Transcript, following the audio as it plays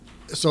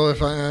So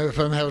if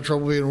I'm having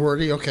trouble being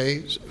wordy,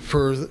 okay,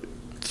 for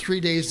 3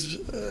 days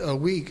a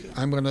week,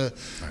 I'm going to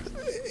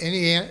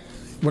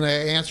when I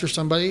answer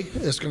somebody,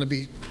 it's going to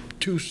be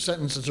 2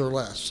 sentences or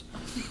less.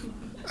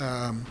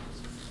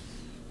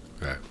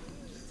 Right.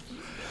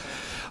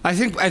 I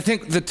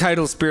think the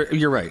title spirit.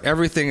 You're right.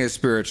 Everything is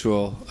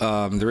spiritual.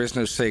 There is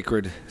no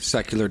sacred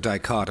secular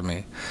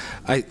dichotomy.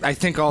 I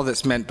think all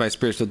that's meant by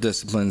spiritual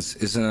disciplines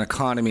is an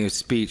economy of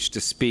speech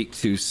to speak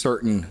to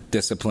certain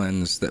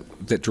disciplines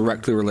that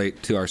directly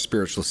relate to our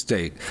spiritual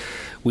state.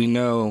 We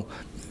know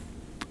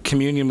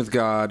communion with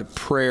God,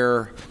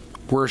 prayer,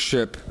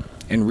 worship,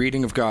 and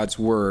reading of God's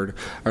Word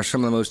are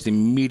some of the most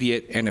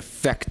immediate and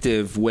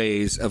effective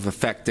ways of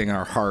affecting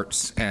our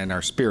hearts and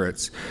our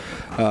spirits.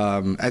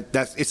 So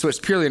it's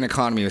purely an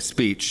economy of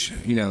speech.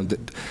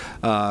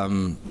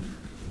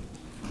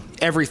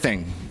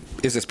 Everything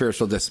is a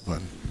spiritual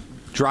discipline.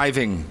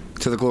 Driving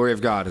to the glory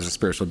of God is a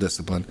spiritual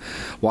discipline.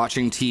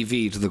 Watching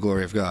TV to the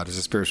glory of God is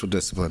a spiritual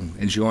discipline.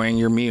 Enjoying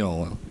your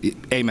meal,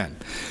 amen.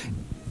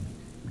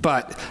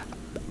 But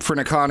for an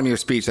economy of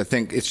speech, I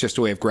think it's just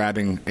a way of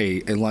grabbing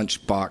a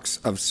lunch box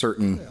of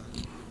certain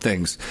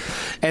things.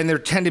 And there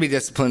tend to be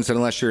disciplines that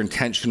unless you're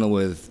intentional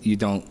with, you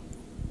don't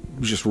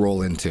just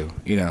roll into,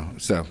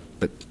 So,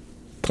 but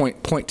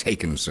point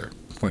taken, sir.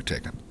 Point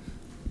taken.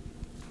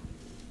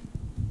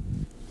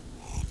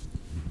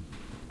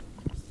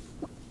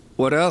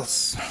 What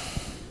else?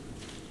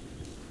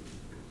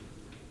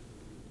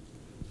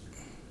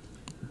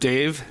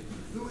 Dave?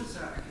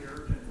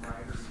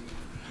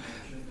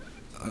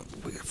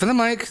 For the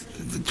mic,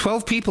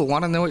 12 people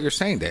want to know what you're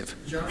saying, Dave.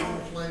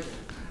 Flavel.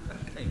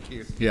 Thank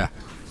you. Yeah.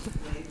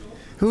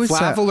 Who is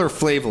Flavel or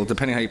Flavel,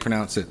 depending how you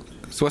pronounce it.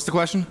 So what's the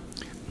question?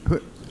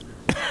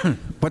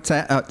 What's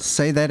that?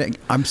 Say that.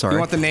 I'm sorry. You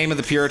want the name of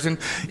the Puritan?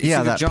 It's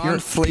yeah, either that John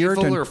Flavel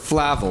Puritan. or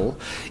Flavel.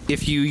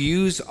 If you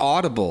use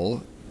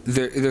Audible,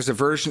 there's a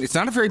version. It's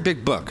not a very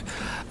big book.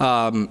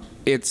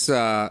 It's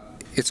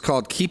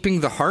called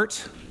Keeping the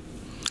Heart.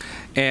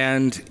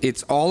 And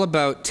it's all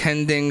about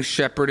tending,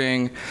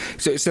 shepherding.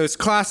 So it's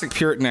classic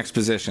Puritan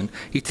exposition.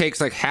 He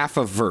takes like half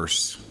a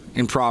verse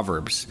in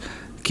Proverbs.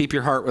 Keep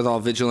your heart with all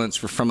vigilance,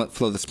 for from it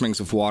flow the springs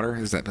of water.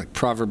 Is that like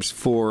Proverbs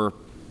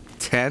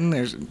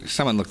 4:10?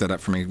 Someone looked that up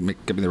for me,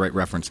 give me the right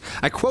reference.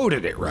 I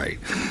quoted it right,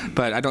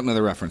 but I don't know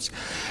the reference.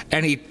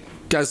 And he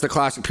does the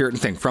classic Puritan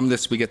thing. From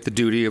this we get the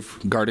duty of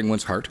guarding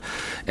one's heart.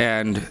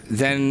 And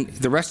then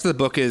the rest of the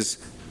book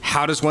is,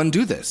 how does one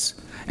do this?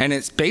 And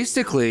it's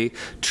basically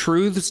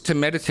truths to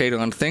meditate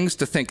on, things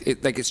to think.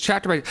 It's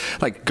chapter by,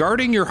 like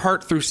guarding your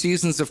heart through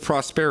seasons of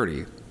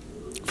prosperity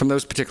from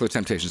those particular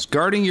temptations,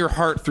 guarding your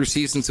heart through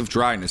seasons of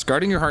dryness,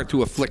 guarding your heart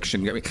through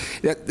affliction. I mean,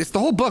 it's the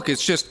whole book.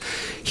 It's just,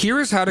 here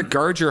is how to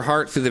guard your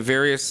heart through the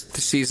various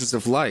seasons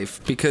of life,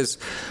 because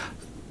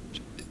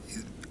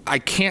I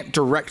can't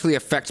directly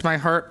affect my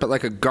heart, but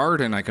like a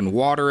garden, I can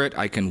water it,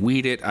 I can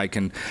weed it, I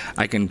can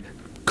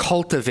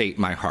cultivate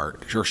my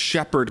heart or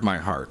shepherd my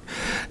heart,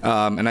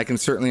 and I can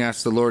certainly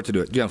ask the Lord to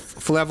do it.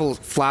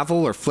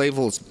 Flavel or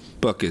Flavel's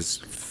book is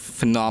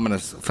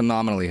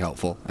phenomenally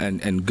helpful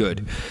and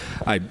good.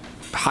 I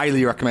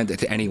highly recommend it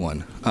to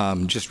anyone.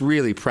 Just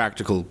really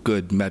practical,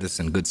 good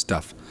medicine, good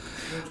stuff.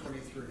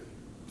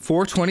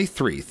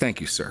 423.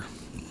 Thank you, sir.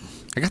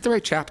 I got the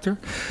right chapter.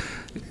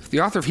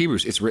 The author of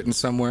Hebrews, it's written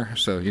somewhere,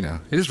 so it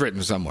is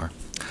written somewhere.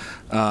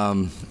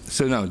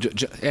 So no,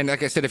 and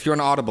like I said, if you're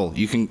on Audible,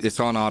 it's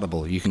on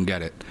Audible. You can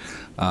get it.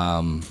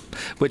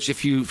 Which,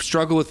 if you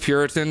struggle with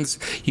Puritans,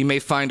 you may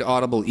find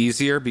Audible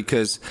easier,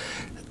 because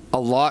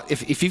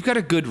if you've got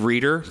a good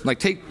reader,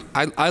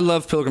 I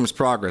love Pilgrim's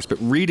Progress, but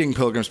reading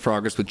Pilgrim's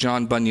Progress with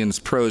John Bunyan's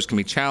prose can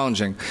be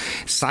challenging.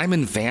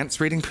 Simon Vance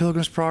reading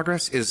Pilgrim's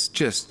Progress is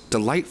just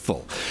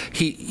delightful.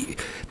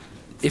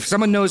 If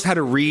someone knows how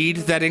to read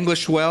that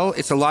English well,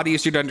 it's a lot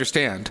easier to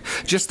understand.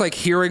 Just like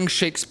hearing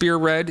Shakespeare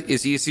read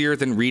is easier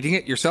than reading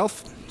it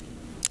yourself.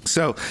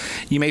 So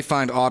you may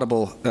find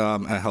Audible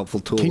a helpful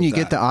tool. Can you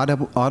get the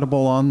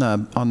Audible on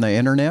the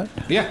internet?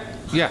 Yeah.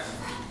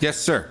 Yes,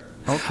 sir.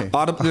 Okay.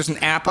 Audible, there's an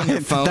app on your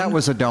phone. That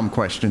was a dumb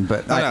question,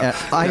 but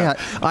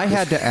I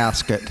had to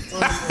ask it.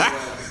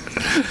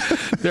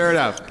 Fair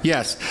enough.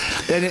 Yes.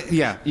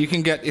 You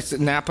can get, it's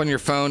an app on your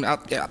phone.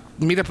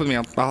 Meet up with me.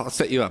 I'll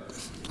set you up.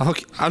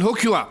 I'll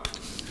hook you up.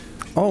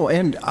 Oh,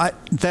 and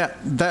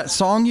that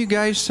song you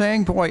guys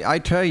sang, boy, I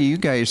tell you,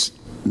 guys,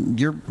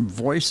 your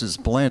voices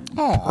blend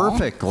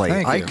perfectly.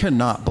 Thank you. I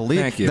cannot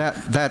believe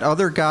that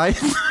other guy.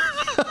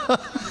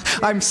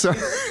 I'm sorry.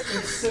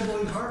 It's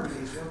sibling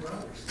harmonies. We're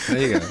brothers. There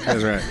you go.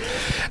 That's right.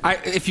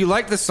 If you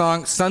like the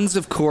song, Sons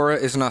of Korah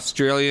is an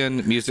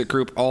Australian music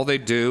group. All they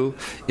do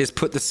is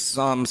put the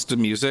Psalms to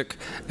music,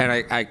 and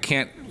I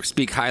can't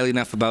speak highly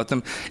enough about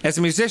them. As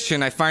a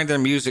musician, I find their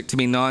music to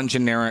be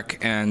non-generic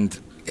and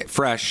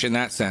fresh in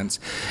that sense.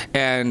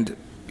 And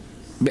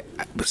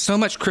so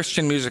much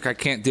Christian music I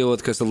can't deal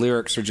with because the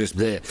lyrics are just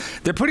bleh.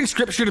 They're putting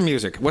scripture to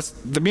music.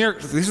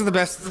 These are the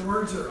best. The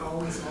words are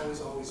always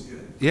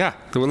good. Yeah,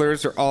 the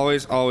lyrics are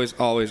always, always,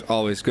 always,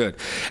 always good.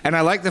 And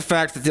I like the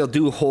fact that they'll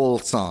do whole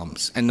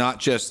psalms and not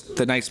just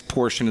the nice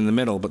portion in the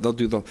middle, but they'll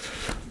do the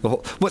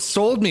whole. What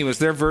sold me was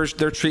their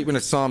treatment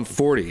of Psalm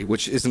 40,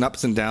 which is an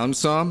ups and downs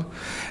psalm.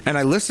 And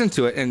I listened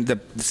to it, and the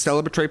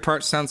celebratory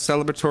part sounds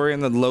celebratory,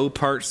 and the low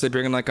parts, they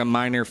bring in like a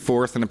minor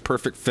fourth and a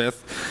perfect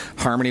fifth,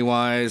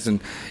 harmony-wise. And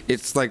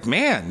it's like,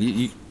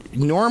 man,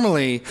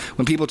 normally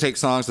when people take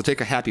songs, they'll take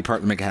a happy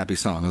part and make a happy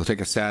song. They'll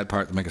take a sad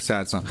part and make a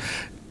sad song.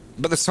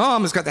 But the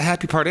psalm has got the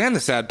happy part and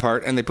the sad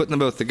part, and they put them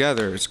both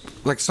together. It's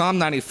like Psalm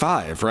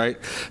 95, right?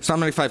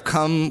 Psalm 95,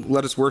 come,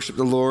 let us worship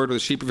the Lord with the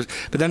sheep of his...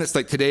 But then it's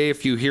like, today,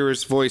 if you hear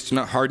his voice, do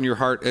not harden your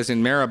heart as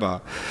in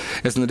Meribah,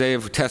 as in the day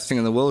of testing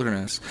in the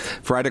wilderness.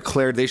 For I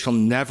declared, they shall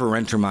never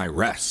enter my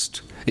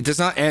rest. It does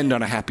not end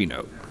on a happy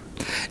note.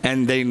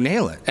 And they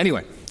nail it.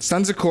 Anyway,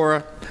 Sons of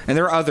Korah, and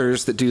there are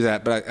others that do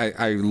that, but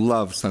I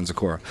love Sons of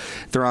Korah.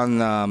 They're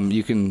on,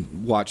 you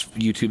can watch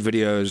YouTube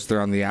videos,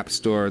 they're on the App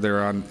Store,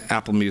 they're on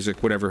Apple Music,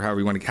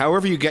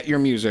 however you get your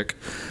music,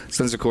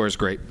 Sons of Korah is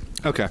great.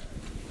 Okay.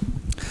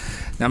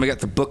 Now we got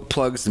the book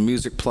plugs, the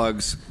music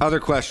plugs, other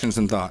questions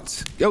and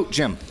thoughts. Yo,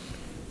 Jim.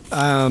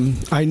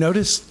 I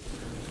noticed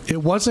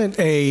it wasn't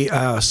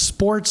a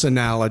sports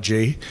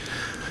analogy.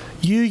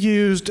 You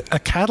used a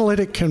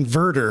catalytic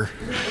converter.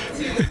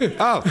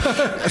 Oh,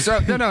 so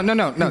no.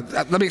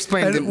 Let me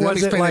explain.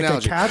 Was it like a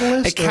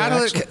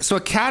catalyst? So a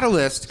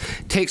catalyst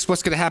takes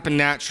what's going to happen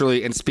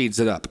naturally and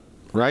speeds it up,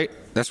 right?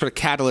 That's what a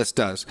catalyst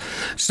does.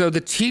 So the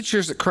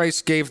teachers that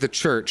Christ gave the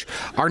church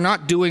are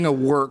not doing a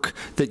work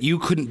that you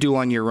couldn't do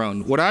on your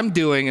own. What I'm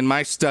doing in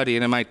my study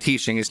and in my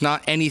teaching is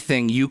not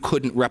anything you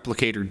couldn't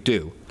replicate or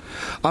do.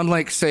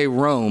 Unlike, say,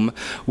 Rome,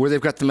 where they've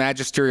got the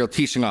magisterial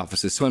teaching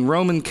offices. So in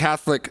Roman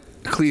Catholic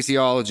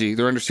ecclesiology,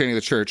 their understanding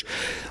of the church,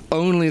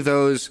 only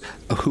those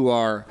who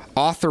are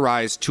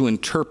authorized to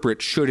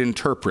interpret should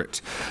interpret.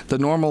 The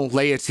normal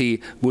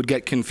laity would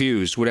get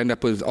confused, would end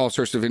up with all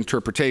sorts of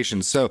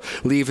interpretations. So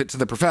leave it to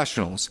the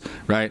professionals,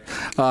 right?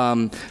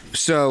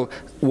 So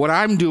what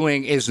I'm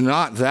doing is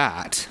not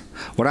that.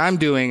 What I'm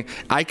doing,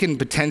 I can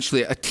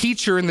potentially, a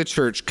teacher in the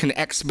church can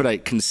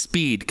expedite, can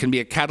speed, can be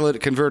a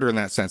catalytic converter in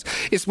that sense.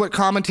 It's what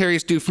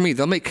commentaries do for me.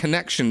 They'll make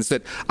connections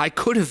that I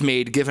could have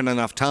made given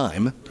enough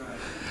time.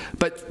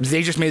 But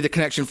they just made the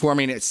connection for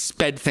me, and it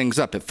sped things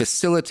up. It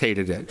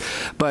facilitated it.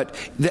 But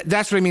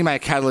that's what I mean by a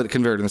catalytic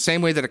converter. In the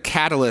same way that a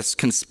catalyst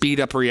can speed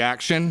up a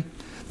reaction,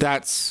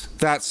 that's.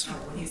 When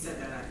you said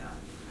that, I thought.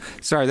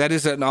 Sorry, that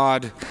is an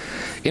odd.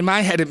 In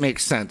my head, it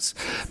makes sense.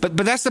 But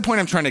that's the point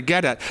I'm trying to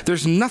get at.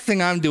 There's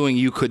nothing I'm doing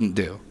you couldn't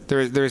do.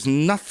 There's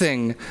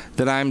nothing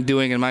that I'm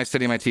doing in my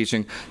study and my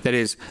teaching that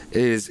is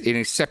in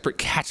a separate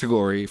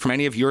category from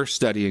any of your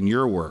study and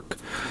your work.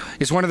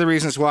 It's one of the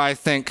reasons why I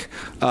think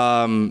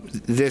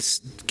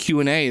this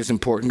Q&A is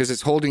important, because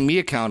it's holding me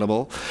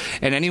accountable,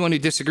 and anyone who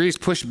disagrees,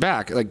 push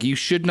back. Like, you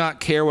should not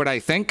care what I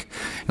think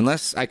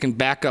unless I can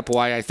back up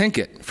why I think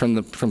it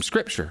from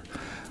Scripture.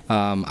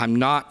 I'm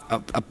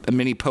not a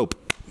mini pope.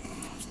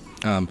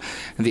 And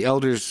the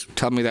elders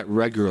tell me that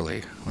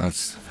regularly.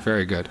 That's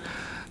very good.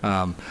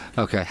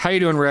 Okay. How you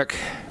doing, Rick?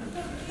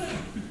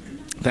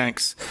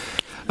 Thanks.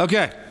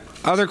 Okay.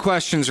 Other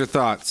questions or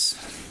thoughts?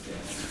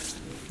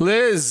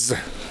 Liz.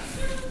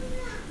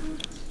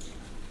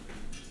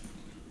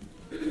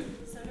 So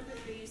number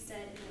 3, you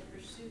said in the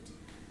pursuit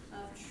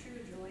of true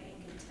joy and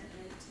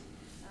contentment.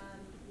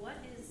 What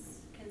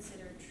is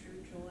considered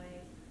true joy,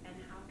 and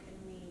how can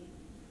we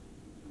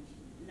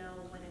know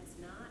when it's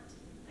not,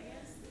 I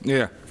guess?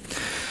 Yeah.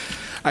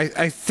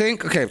 I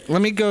think, okay,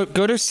 let me go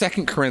to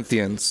 2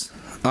 Corinthians.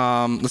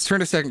 Let's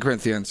turn to 2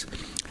 Corinthians.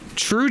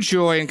 True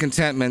joy and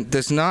contentment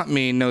does not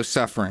mean no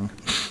suffering.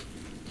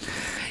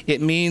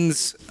 It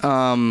means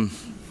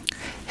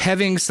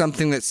having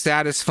something that's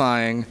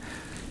satisfying,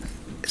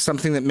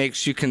 something that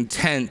makes you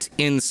content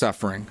in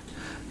suffering.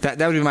 That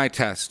would be my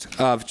test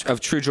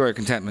of true joy or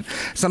contentment.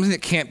 Something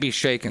that can't be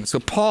shaken. So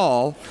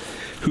Paul,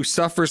 who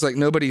suffers like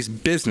nobody's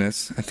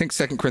business, I think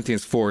 2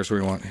 Corinthians 4 is where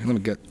we want. Let me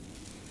get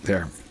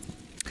there.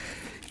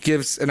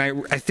 Gives, and I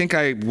think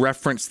I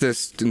referenced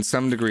this in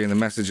some degree in the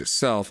message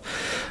itself.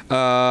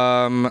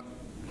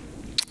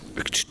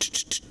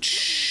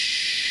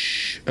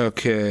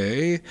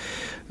 Okay.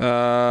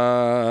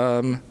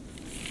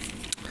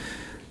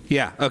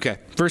 Yeah, okay.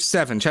 Verse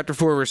 7, chapter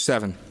 4, verse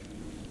 7.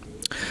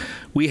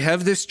 We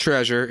have this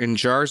treasure in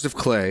jars of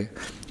clay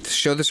to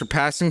show the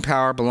surpassing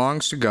power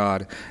belongs to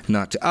God,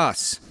 not to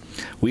us.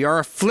 We are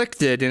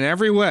afflicted in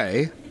every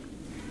way,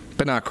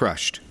 but not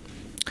crushed.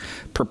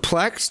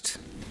 Perplexed,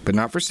 but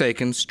not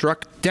forsaken,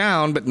 struck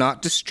down, but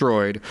not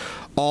destroyed,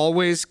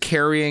 always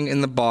carrying in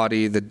the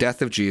body the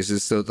death of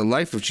Jesus, so that the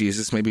life of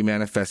Jesus may be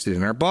manifested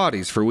in our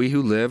bodies. For we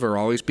who live are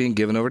always being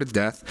given over to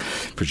death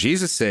for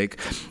Jesus' sake,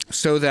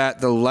 so that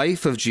the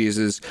life of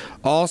Jesus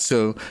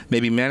also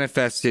may be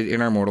manifested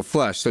in our mortal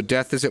flesh. So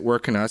death is at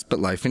work in us, but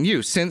life in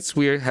you. Since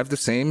we have the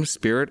same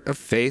spirit of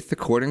faith,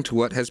 according to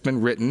what has been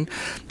written,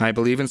 I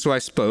believe and so I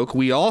spoke.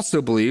 We also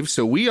believe,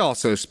 so we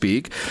also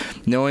speak,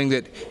 knowing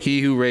that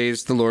he who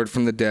raised the Lord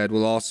from the dead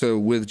will also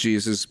with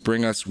Jesus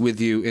bring us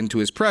with you into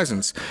his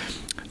presence.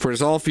 For it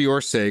is all for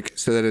your sake,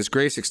 so that as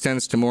grace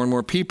extends to more and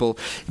more people,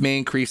 it may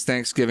increase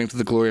thanksgiving to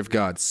the glory of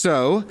God.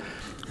 So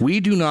we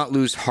do not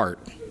lose heart.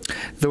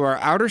 Though our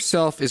outer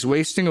self is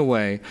wasting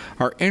away,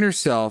 our inner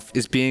self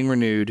is being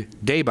renewed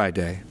day by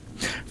day.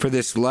 For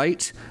this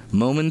light,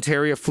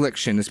 momentary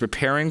affliction is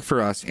preparing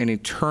for us an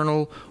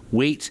eternal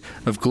weight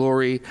of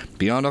glory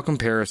beyond all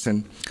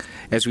comparison,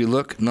 as we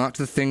look not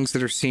to the things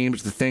that are seen, but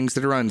to the things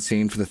that are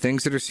unseen. For the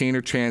things that are seen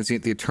are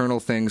transient, the eternal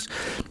things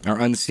are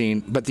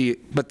unseen, but the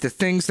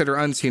things that are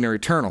unseen are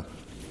eternal.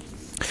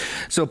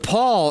 So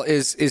Paul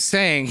is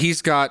saying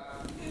he's got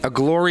a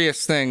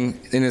glorious thing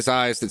in his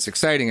eyes that's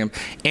exciting him,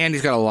 and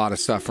he's got a lot of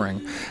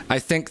suffering. I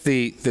think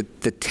the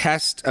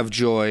test of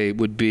joy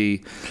would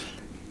be,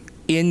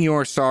 in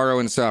your sorrow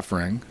and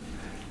suffering,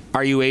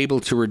 are you able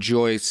to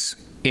rejoice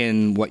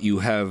in what you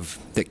have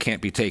that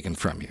can't be taken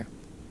from you?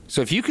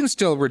 So if you can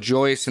still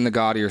rejoice in the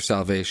God of your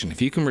salvation,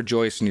 if you can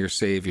rejoice in your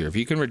Savior, if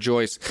you can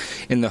rejoice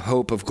in the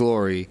hope of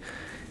glory,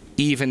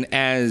 even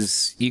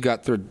as you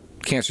got the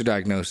cancer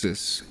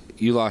diagnosis,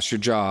 you lost your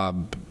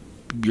job,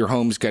 your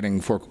home's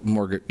getting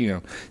mortgage,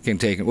 getting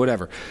taken,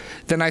 whatever,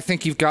 then I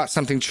think you've got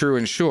something true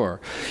and sure.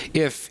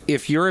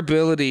 If your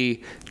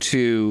ability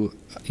to,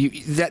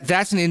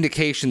 that's an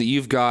indication that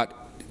you've got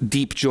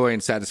deep joy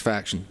and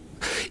satisfaction.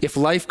 If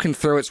life can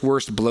throw its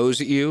worst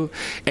blows at you,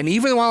 and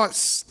even while it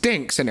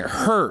stinks and it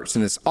hurts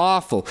and it's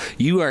awful,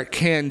 you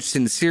can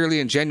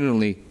sincerely and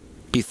genuinely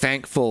be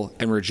thankful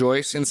and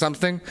rejoice in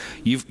something,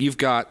 you've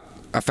got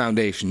a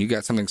foundation, you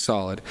got something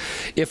solid.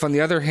 If, on the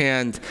other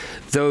hand,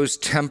 those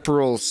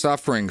temporal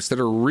sufferings that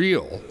are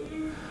real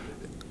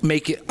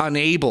make it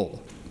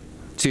unable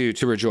to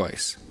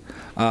rejoice,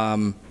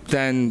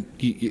 then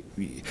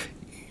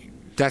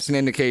that's an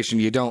indication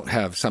you don't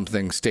have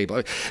something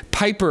stable.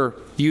 Piper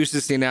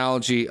uses the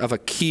analogy of a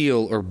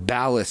keel or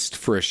ballast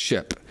for a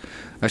ship.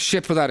 A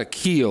ship without a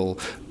keel,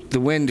 the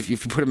wind, if you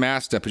put a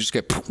mast up, it just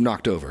get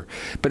knocked over.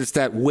 But it's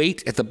that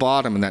weight at the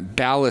bottom and that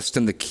ballast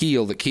in the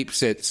keel that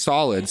keeps it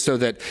solid, so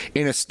that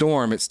in a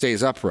storm it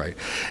stays upright.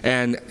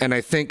 And I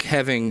think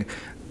having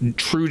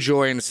true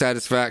joy and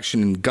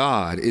satisfaction in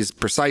God is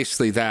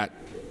precisely that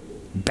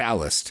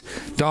ballast.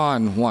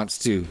 Don wants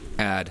to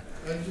add.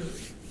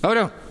 Oh,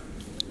 no.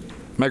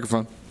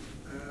 Microphone.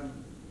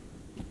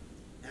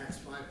 Acts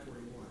 5:41,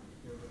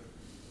 where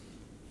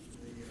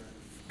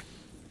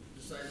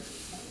the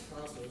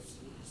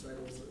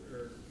disciples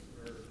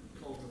are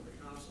called to the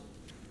council.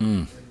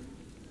 And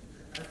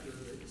after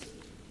they said,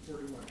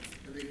 41,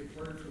 and they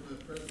departed from the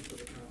presence of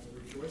the council,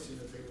 rejoicing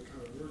that they were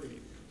counted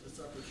worthy to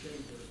suffer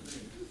shame for his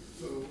name.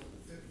 So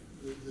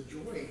the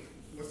joy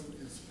wasn't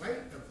in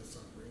spite of the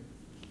suffering.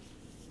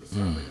 The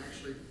suffering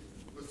actually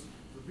was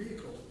the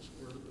vehicle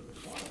or the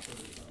cause for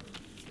the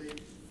suffering.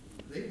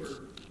 They were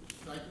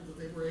thankful that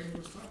they were able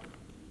to suffer.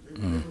 They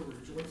were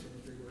rejoicing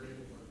that they were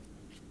able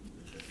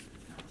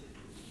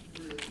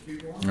to be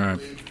wrong. All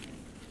right.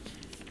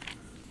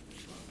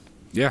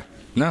 Yeah.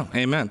 No.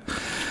 Amen.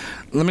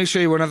 Let me show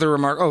you one other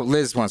remark. Oh,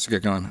 Liz wants to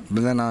get going, but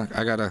then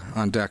I got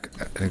on deck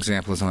an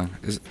example of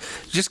something.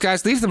 Just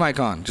guys, leave the mic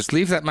on. Just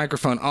leave that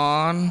microphone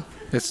on.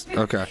 It's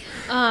okay.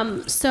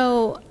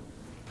 So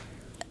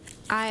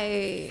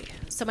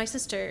my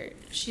sister,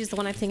 she's the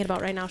one I'm thinking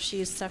about right now.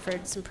 She's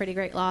suffered some pretty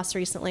great loss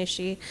recently.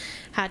 She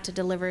had to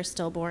deliver a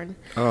stillborn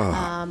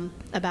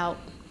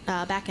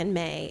back in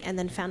May, and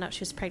then found out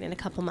she was pregnant a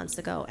couple months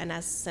ago, and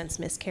has since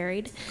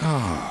miscarried.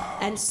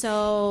 And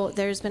so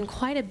there's been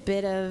quite a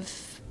bit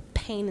of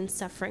pain and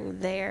suffering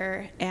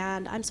there.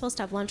 And I'm supposed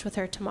to have lunch with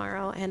her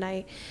tomorrow, and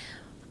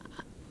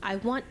I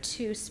want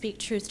to speak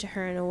truth to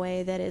her in a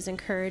way that is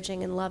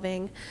encouraging and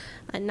loving,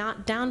 and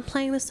not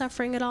downplaying the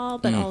suffering at all,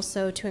 but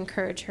also to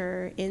encourage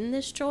her in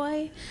this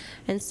joy.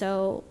 And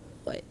so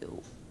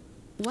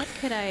what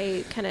could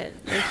I kind of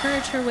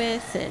encourage her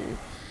with? And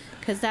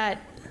because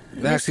that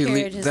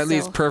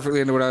leads perfectly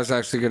into what I was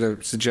actually going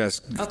to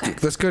suggest. Okay.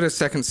 Let's go to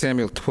 2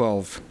 Samuel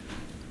 12.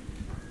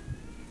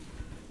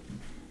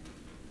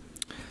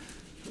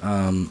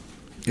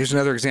 Here's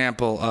another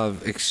example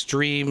of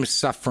extreme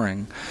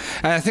suffering.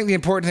 And I think the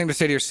important thing to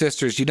say to your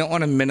sister is you don't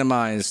want to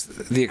minimize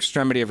the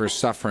extremity of her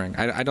suffering.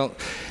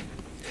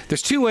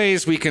 There's two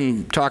ways we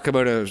can talk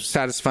about a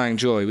satisfying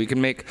joy. We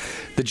can make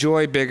the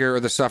joy bigger or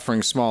the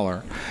suffering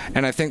smaller.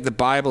 And I think the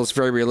Bible is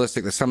very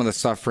realistic that some of the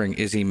suffering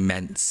is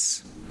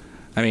immense.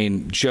 I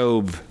mean,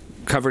 Job,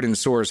 covered in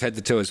sores, head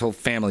to toe, his whole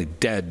family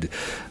dead.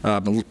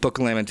 Book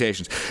of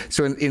Lamentations.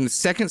 So in 2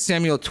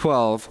 Samuel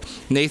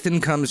 12, Nathan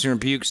comes and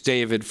rebukes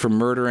David for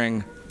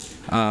murdering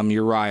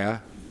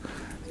Uriah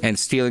and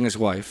stealing his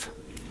wife.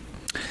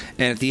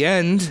 And at the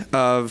end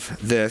of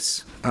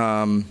this,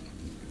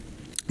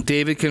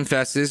 David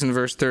confesses in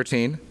verse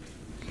 13.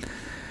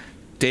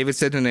 David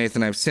said to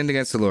Nathan, I have sinned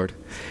against the Lord.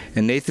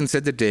 And Nathan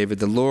said to David,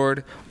 the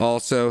Lord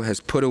also has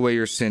put away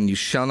your sin. You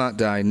shall not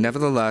die.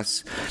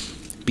 Nevertheless,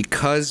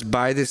 because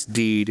by this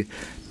deed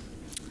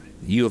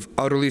you have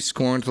utterly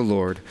scorned the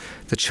Lord,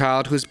 the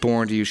child who is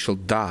born to you shall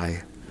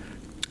die.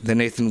 Then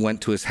Nathan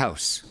went to his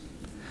house.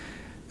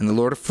 And the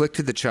Lord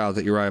afflicted the child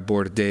that Uriah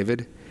bore to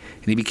David,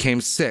 and he became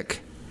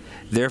sick.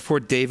 Therefore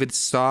David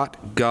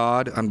sought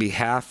God on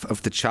behalf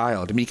of the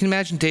child. I mean, you can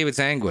imagine David's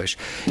anguish.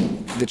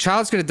 The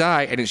child's going to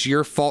die, and it's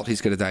your fault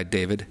he's going to die,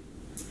 David.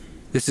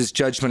 This is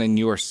judgment on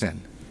your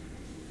sin.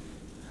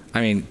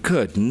 I mean,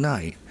 good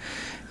night.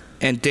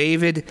 And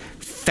David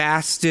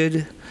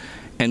fasted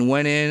and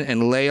went in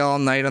and lay all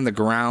night on the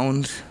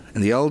ground.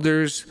 And the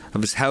elders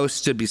of his house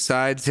stood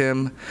beside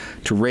him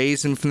to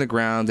raise him from the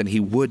ground, and he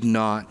would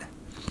not,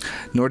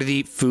 nor did he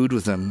eat food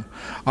with them.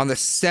 On the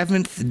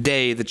seventh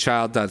day, the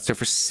child died. So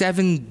for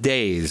 7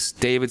 days,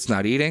 David's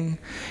not eating.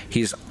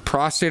 He's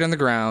prostrate on the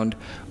ground,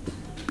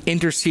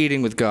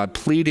 interceding with God,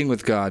 pleading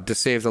with God to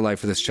save the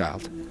life of this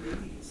child.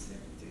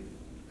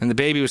 And the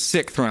baby was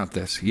sick throughout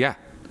this. Yeah.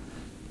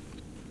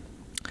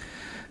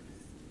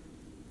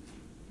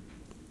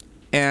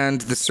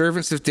 And the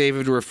servants of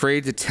David were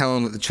afraid to tell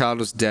him that the child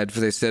was dead, for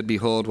they said,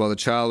 behold, while the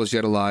child was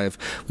yet alive,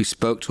 we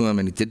spoke to him,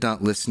 and he did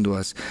not listen to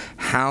us.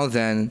 How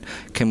then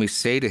can we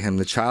say to him,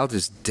 the child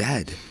is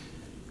dead?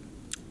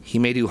 He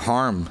may do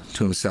harm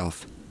to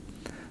himself.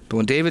 But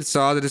when David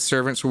saw that his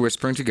servants were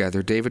whispering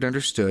together, David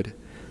understood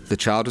the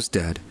child was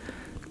dead.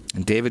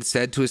 And David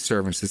said to his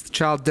servants, is the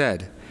child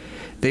dead?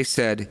 They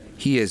said,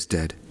 he is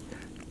dead.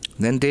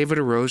 Then David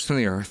arose from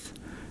the earth,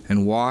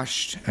 and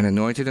washed and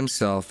anointed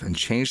himself and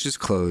changed his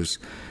clothes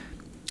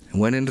and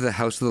went into the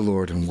house of the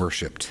Lord and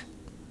worshipped.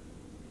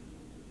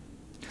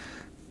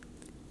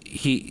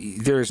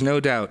 There is no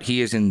doubt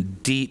he is in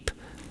deep,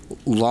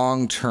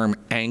 long-term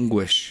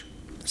anguish,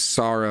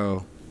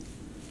 sorrow,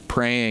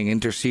 praying,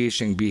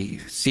 interceding,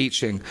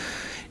 beseeching.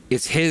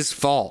 It's his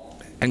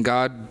fault, and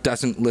God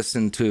doesn't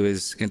listen to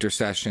his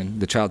intercession.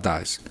 The child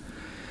dies.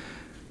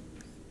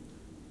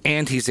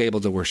 And he's able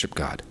to worship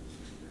God.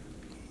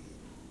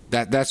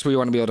 That's what we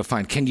want to be able to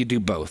find. Can you do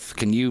both?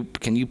 Can you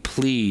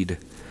plead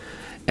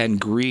and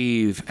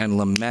grieve and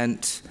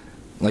lament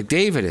like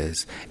David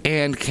is?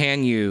 And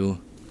can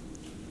you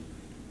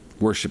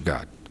worship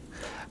God?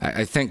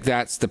 I think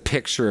that's the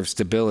picture of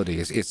stability.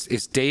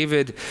 It's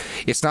David.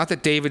 It's not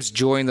that David's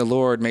joy in the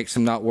Lord makes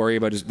him not worry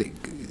about his.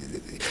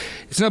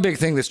 It's no big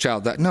thing this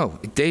child died.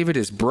 No, David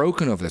is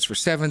broken over this for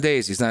 7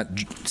 days. He's not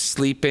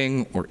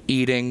sleeping or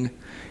eating.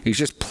 He's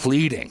just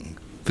pleading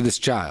for this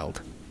child.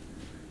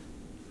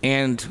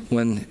 And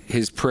when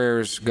his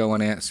prayers go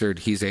unanswered,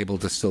 he's able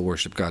to still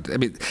worship God. I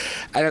mean,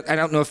 I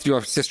don't know if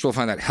your sister will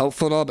find that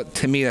helpful at all, but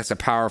to me, that's a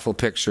powerful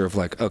picture of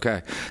like,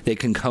 okay, they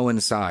can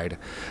coincide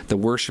the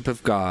worship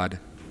of God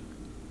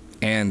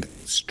and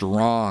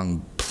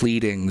strong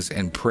pleadings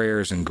and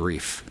prayers and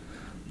grief.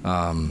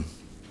 James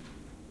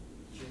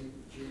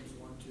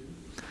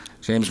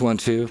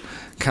 1:2,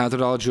 count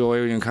it all joy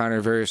when you encounter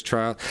various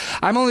trials.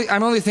 I'm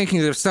only thinking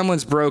that if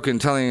someone's broken,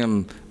 telling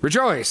them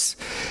rejoice.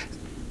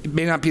 It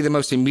may not be the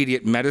most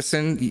immediate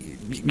medicine.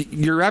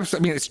 You're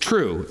absolutely. I mean, it's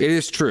true. It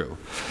is true.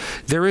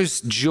 There is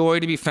joy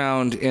to be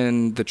found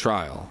in the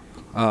trial.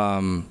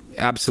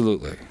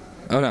 Absolutely.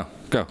 Oh no,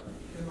 go.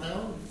 In my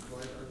own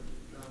life,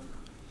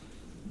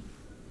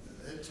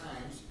 at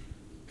times,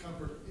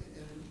 comfort,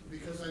 and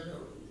because I know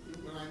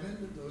when I'm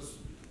in those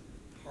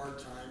hard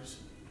times,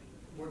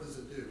 what does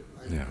it do?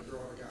 I draw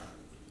to God.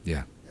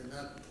 Yeah. And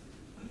that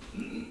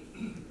brings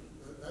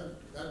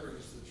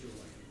the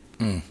joy.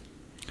 Mm.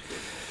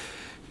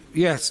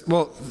 Yes,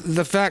 well,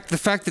 the fact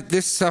that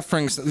this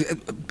sufferings,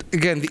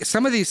 again,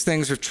 some of these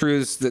things are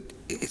truths that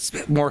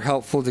it's more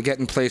helpful to get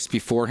in place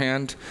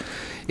beforehand.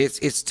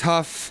 It's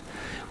tough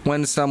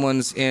when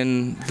someone's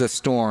in the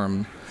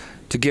storm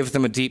to give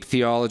them a deep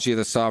theology of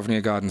the sovereignty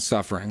of God in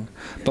suffering.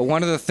 But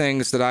one of the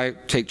things that I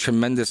take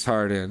tremendous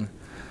heart in,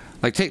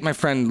 like take my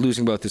friend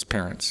losing both his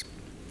parents.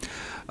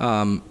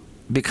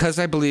 Because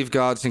I believe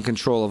God's in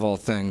control of all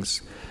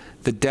things,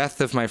 the death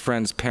of my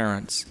friend's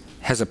parents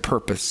has a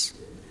purpose.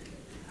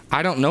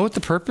 I don't know what the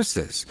purpose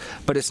is,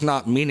 but it's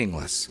not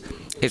meaningless.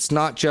 It's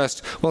not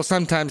just, well,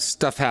 sometimes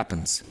stuff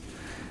happens.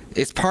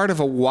 It's part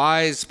of a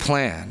wise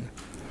plan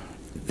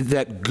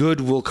that good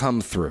will come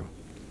through.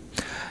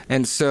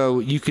 And so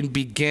you can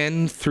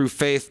begin through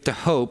faith to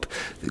hope,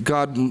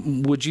 God,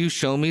 would you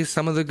show me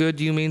some of the good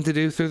you mean to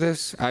do through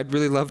this? I'd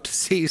really love to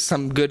see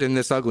some good in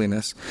this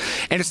ugliness.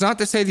 And it's not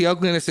to say the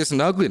ugliness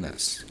isn't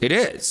ugliness. It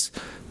is.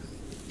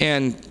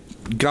 And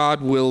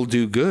God will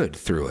do good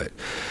through it.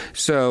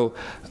 So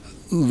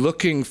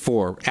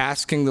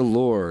asking the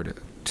Lord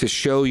to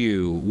show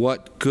you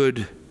what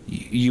good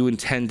you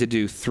intend to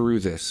do through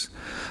this.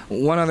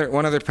 One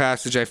other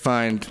passage I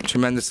find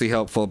tremendously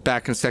helpful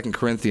back in 2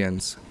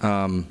 Corinthians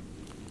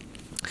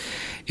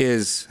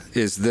is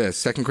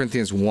this, 2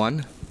 Corinthians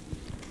 1.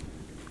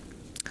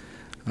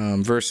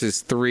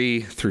 verses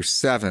 3 through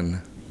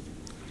 7.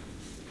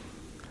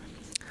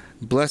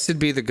 Blessed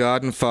be the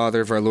God and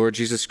Father of our Lord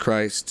Jesus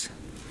Christ,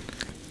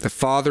 the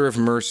Father of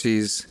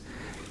mercies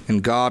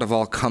and God of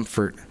all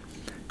comfort,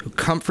 who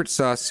comforts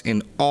us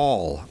in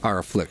all our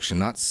affliction,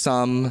 not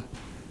some,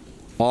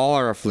 all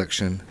our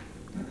affliction,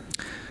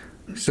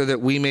 so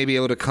that we may be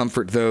able to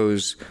comfort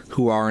those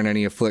who are in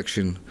any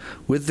affliction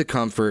with the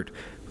comfort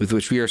with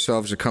which we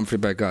ourselves are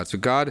comforted by God. So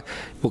God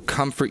will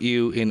comfort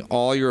you in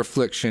all your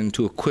affliction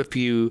to equip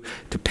you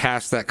to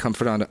pass that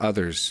comfort on to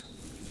others.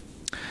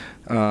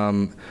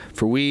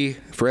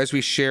 For as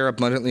we share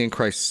abundantly in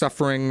Christ's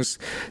sufferings,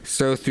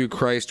 so through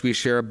Christ we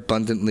share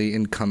abundantly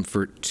in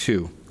comfort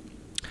too.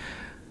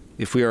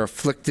 If we are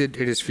afflicted,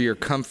 it is for your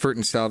comfort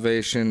and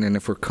salvation, and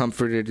if we're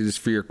comforted, it is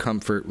for your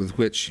comfort with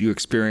which you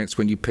experience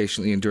when you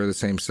patiently endure the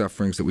same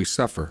sufferings that we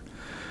suffer.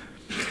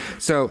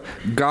 So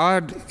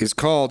God is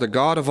called a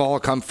God of all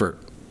comfort.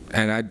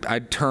 And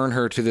I'd turn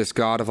her to this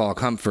God of all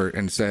comfort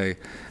and say,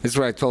 this is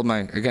what I told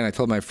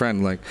my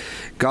friend, like,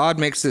 God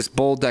makes this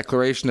bold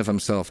declaration of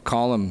himself,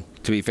 call him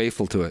to be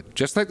faithful to it.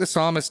 Just like the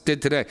psalmist did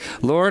today.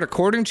 Lord,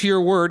 according to your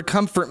word,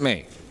 comfort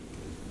me.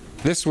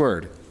 This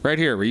word, right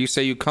here, where you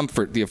say you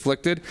comfort the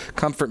afflicted,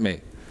 comfort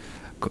me.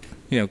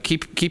 You know,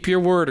 keep your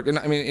word,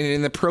 I mean,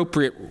 in an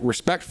appropriate,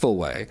 respectful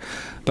way,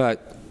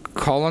 but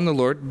call on the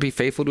Lord, be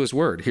faithful to his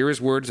word. Hear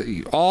his words,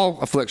 all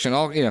affliction,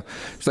 all, you know,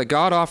 it's like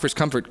God offers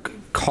comfort,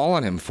 call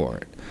on him for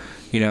it.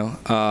 You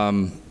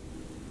know,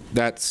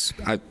 this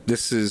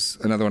is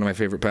another one of my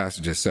favorite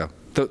passages. So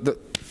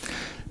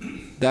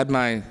that's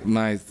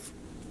my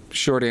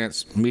short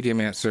answer, medium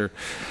answer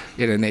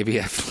in a Navy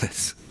F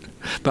list.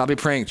 But I'll be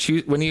praying.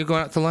 When are you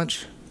going out to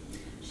lunch?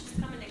 She's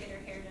coming to get her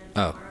hair done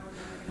Oh. tomorrow, and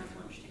then we're gonna have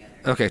lunch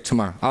together. Okay,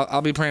 tomorrow.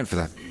 I'll be praying for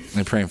that.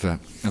 I'm praying for that.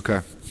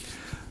 Okay.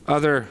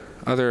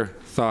 Other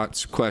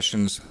thoughts,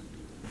 questions?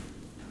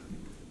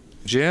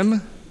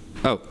 Jim?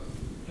 Oh.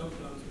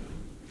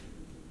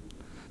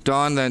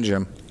 Don, then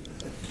Jim.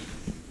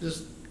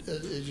 Just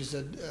as you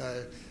said,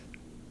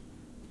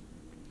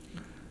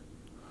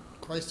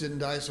 Christ didn't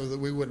die so that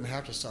we wouldn't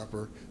have to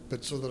suffer,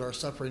 but so that our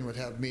suffering would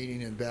have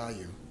meaning and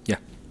value.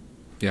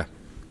 Yeah.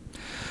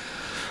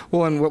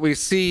 Well, and what we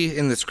see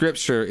in the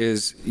scripture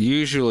is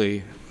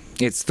usually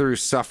it's through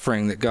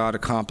suffering that God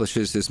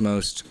accomplishes his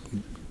most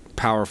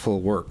powerful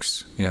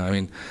works. You know, I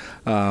mean,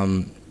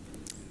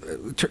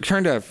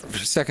 turn to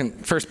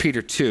 1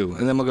 Peter 2,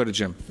 and then we'll go to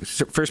Jim.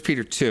 1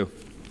 Peter 2.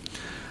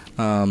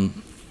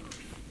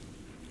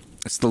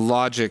 It's the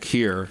logic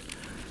here.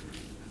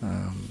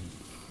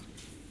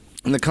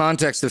 In the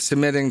context of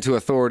submitting to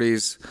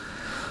authorities,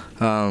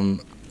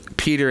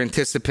 Peter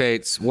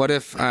anticipates, what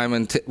if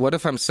I'm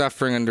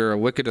suffering under a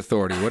wicked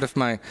authority? What if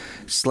my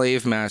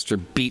slave master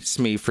beats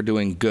me for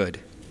doing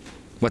good?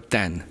 What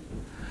then?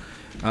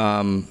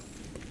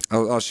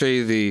 I'll show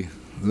you the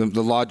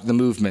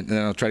movement, and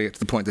then I'll try to get to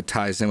the point that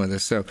ties in with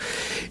this. So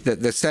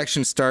the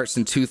section starts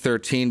in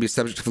 2:13, be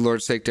subject for the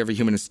Lord's sake to every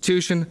human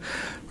institution,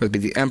 whether it be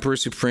the emperor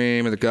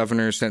supreme or the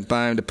governor sent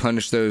by him to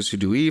punish those who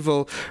do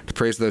evil, to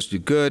praise those who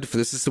do good. For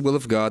this is the will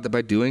of God, that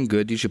by doing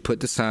good you should put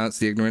to silence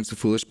the ignorance of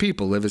foolish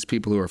people. Live as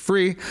people who are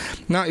free,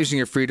 not using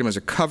your freedom as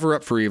a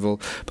cover-up for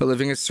evil, but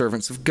living as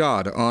servants of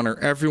God. Honor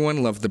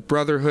everyone, love the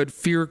brotherhood,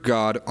 fear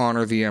God,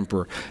 honor the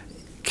emperor.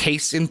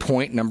 Case in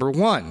point number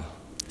 1.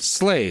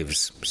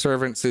 Slaves.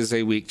 Servants is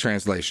a weak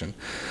translation.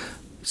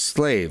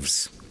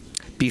 Slaves,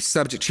 be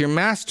subject to your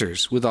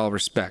masters with all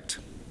respect,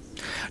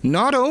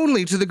 not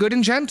only to the good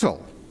and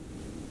gentle,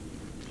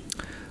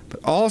 but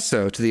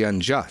also to the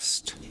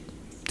unjust,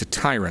 to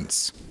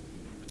tyrants.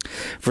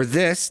 For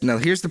this, now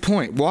here's the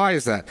point. Why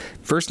is that?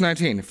 Verse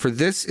 19, for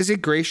this is a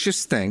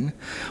gracious thing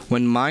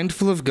when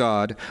mindful of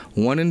God,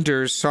 one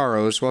endures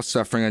sorrows while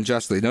suffering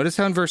unjustly. Notice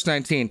how in verse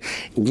 19,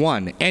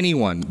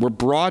 anyone, we're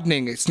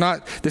broadening. It's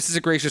not, this is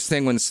a gracious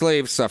thing when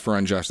slaves suffer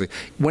unjustly.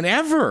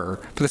 Whenever,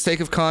 for the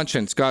sake of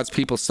conscience, God's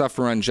people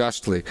suffer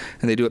unjustly,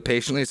 and they do it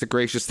patiently, it's a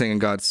gracious thing in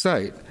God's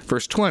sight.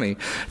 Verse 20,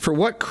 for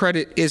what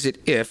credit is it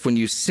if, when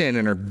you sin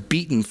and are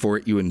beaten for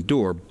it, you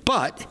endure?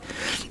 But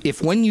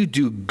if when you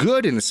do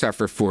good and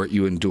suffer for it,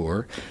 you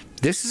endure,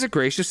 this is a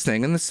gracious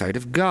thing in the sight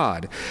of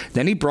God.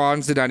 Then he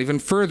broadens it out even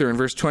further in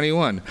verse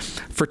 21.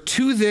 For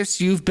to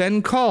this you've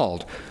been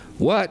called.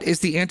 What is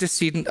the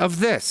antecedent of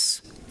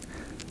this?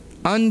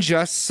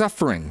 Unjust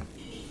suffering.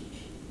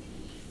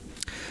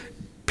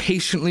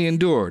 Patiently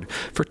endured.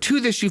 For to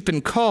this you've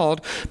been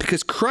called,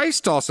 because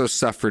Christ also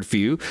suffered for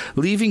you,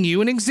 leaving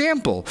you an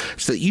example,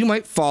 so that you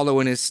might follow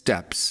in his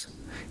steps.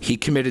 He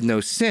committed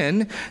no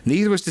sin,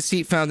 neither was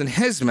deceit found in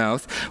his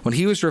mouth. When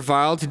he was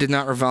reviled, he did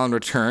not revile in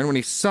return. When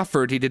he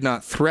suffered, he did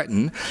not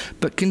threaten,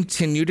 but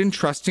continued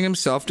entrusting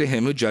himself to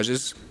him who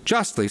judges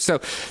justly.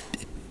 So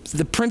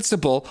the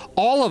principle,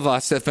 all of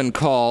us have been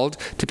called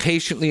to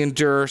patiently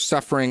endure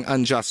suffering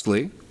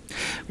unjustly.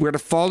 We're to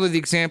follow the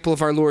example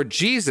of our Lord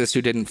Jesus,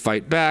 who didn't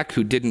fight back,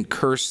 who didn't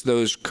curse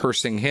those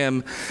cursing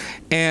him.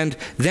 And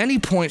then he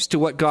points to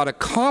what God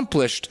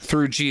accomplished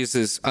through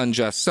Jesus'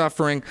 unjust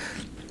suffering.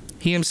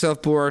 He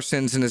himself bore our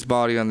sins in his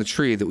body on the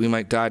tree that we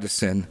might die to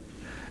sin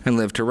and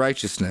live to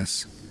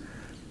righteousness.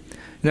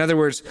 In other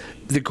words,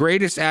 the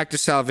greatest act of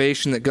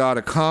salvation that God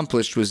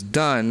accomplished was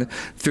done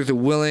through the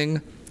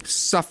willing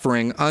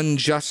suffering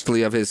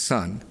unjustly of his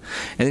Son.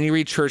 And then you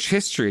read church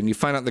history and you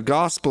find out the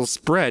gospel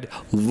spread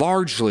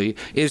largely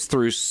is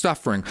through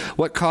suffering.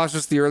 What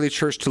causes the early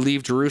church to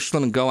leave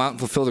Jerusalem and go out and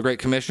fulfill the Great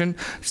Commission?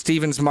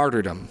 Stephen's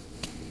martyrdom.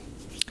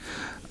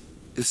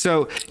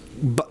 So,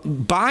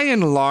 by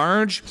and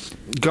large,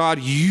 God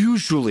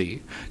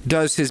usually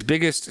does his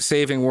biggest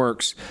saving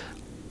works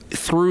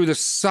through the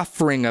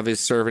suffering of his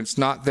servants,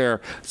 not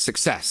their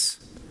success.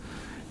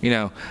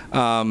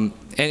 And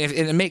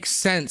it makes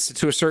sense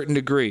to a certain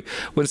degree.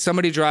 When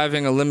somebody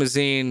driving a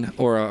limousine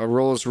or a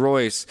Rolls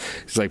Royce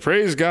is like,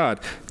 praise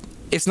God,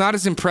 it's not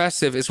as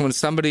impressive as when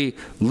somebody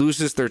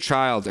loses their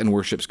child and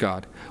worships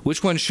God.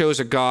 Which one shows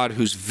a God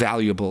who's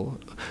valuable?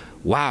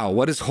 Wow,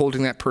 what is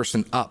holding that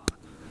person up?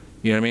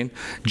 You know what I mean?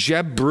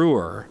 Jeb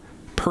Brewer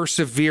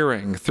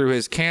persevering through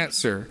his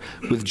cancer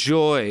with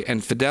joy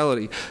and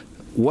fidelity.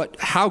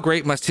 How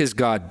great must his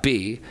God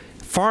be?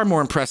 Far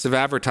more impressive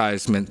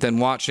advertisement than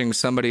watching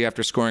somebody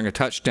after scoring a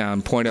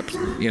touchdown point up,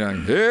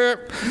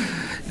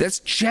 That's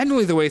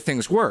generally the way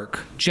things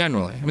work,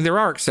 generally. I mean, there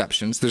are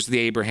exceptions. There's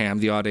the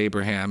odd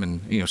Abraham,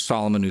 and,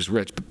 Solomon who's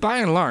rich. But by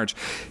and large,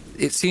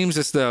 it seems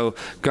as though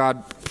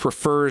God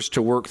prefers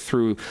to work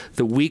through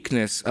the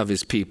weakness of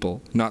his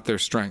people, not their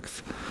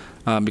strength.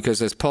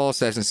 Because as Paul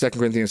says in 2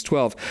 Corinthians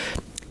 12,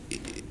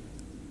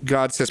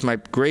 God says, my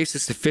grace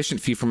is sufficient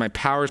for you, for my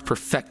power is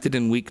perfected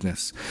in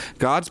weakness.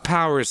 God's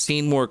power is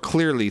seen more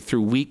clearly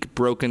through weak,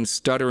 broken,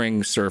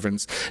 stuttering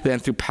servants than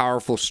through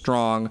powerful,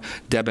 strong,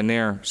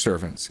 debonair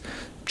servants,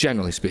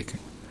 generally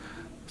speaking.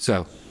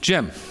 So,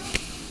 Jim.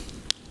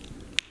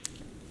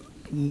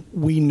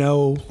 We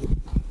know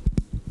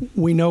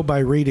by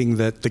reading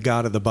that the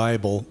God of the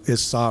Bible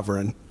is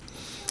sovereign.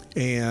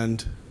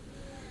 And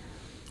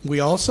we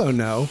also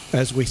know,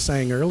 as we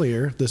sang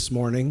earlier this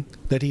morning,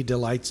 that he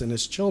delights in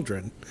his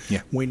children.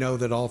 Yeah. We know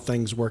that all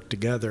things work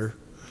together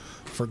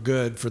for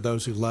good for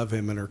those who love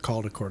him and are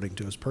called according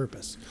to his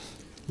purpose.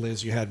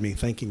 Liz, you had me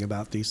thinking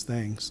about these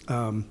things.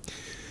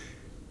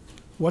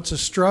 What's a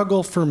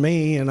struggle for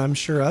me, and I'm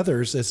sure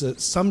others, is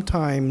that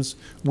sometimes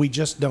we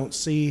just don't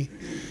see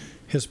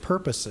his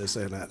purposes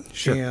in it.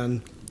 Sure.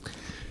 And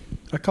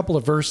a couple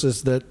of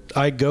verses that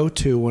I go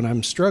to when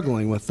I'm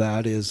struggling with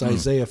that is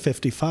Isaiah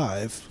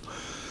 55.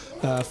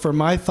 For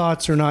my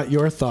thoughts are not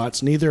your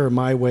thoughts, neither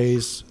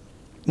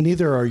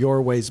are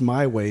your ways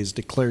my ways,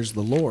 declares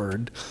the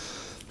Lord.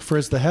 For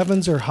as the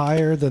heavens are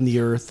higher than the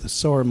earth,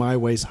 so are my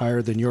ways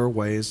higher than your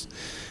ways,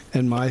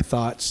 and my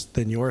thoughts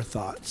than your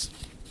thoughts.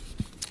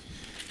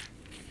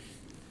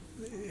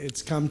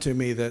 It's come to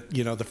me that,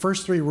 the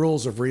first three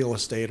rules of real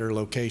estate are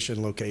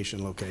location,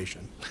 location,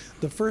 location.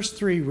 The first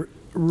three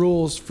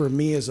rules for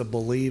me as a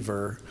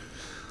believer,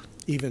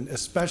 even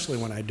especially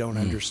when I don't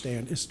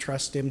understand, is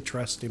trust him,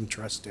 trust him,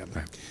 trust him.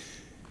 Right.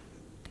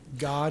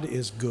 God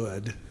is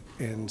good,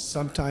 and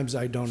sometimes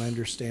I don't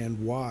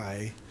understand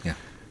why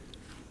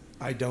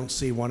I don't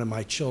see one of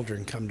my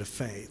children come to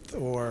faith,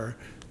 or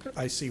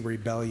I see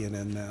rebellion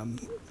in them,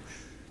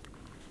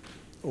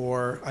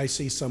 or I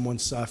see someone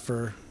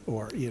suffer,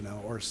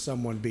 or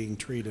someone being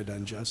treated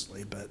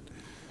unjustly. But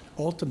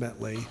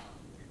ultimately,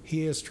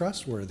 he is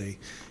trustworthy.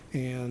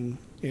 And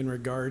in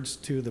regards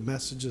to the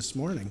message this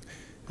morning,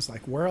 it's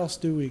like, where else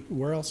can we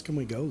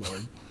go,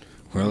 Lord?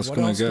 Where else can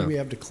we go? What else do we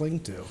have to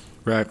cling to?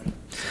 Right.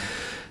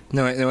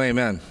 No,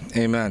 amen.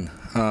 Amen.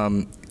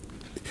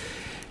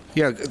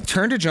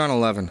 Turn to John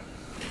 11.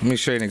 Let me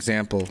show you an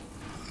example.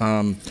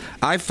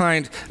 I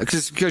find,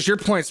 because your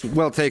point's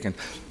well taken,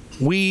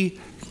 we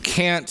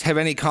can't have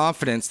any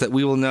confidence that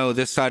we will know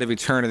this side of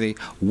eternity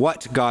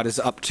what God is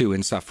up to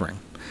in suffering.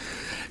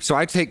 So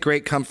I take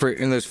great comfort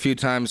in those few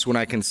times when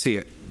I can see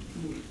it.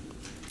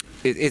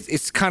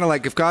 It's kind of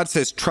like if God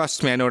says,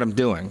 trust me, I know what I'm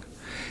doing.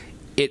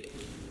 It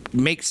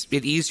makes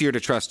it easier to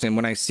trust him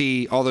when I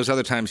see all those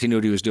other times he knew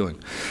what he was doing.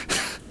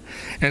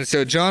 And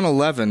so John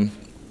 11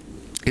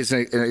 is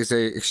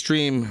a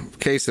extreme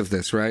case of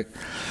this, right?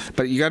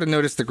 But you got to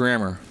notice the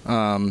grammar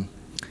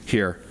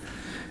here.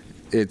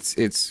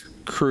 It's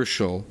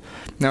crucial.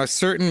 Now a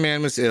certain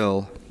man was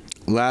ill,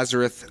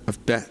 Lazarus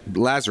of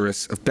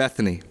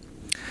Bethany,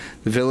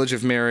 the village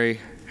of Mary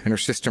and her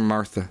sister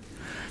Martha.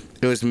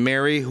 It was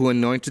Mary who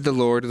anointed the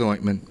Lord with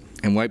ointment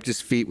and wiped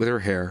his feet with her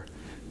hair,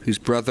 whose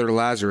brother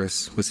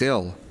Lazarus was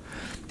ill.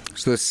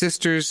 So the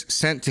sisters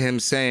sent to him,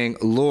 saying,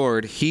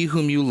 Lord, he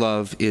whom you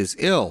love is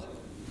ill.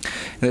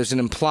 And there's an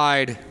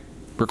implied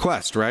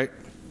request, right?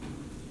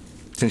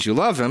 Since you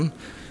love him,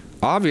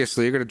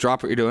 obviously you're going to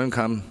drop what you're doing and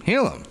come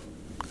heal him,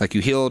 like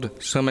you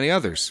healed so many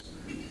others.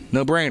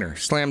 No brainer,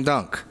 slam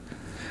dunk.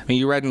 I mean,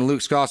 you read in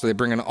Luke's gospel, they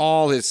bring in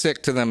all his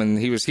sick to them, and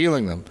he was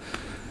healing them.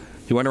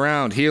 He went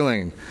around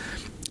healing.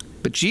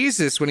 But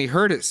Jesus, when he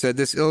heard it, said,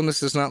 this illness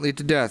does not lead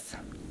to death.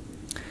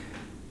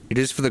 It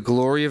is for the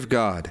glory of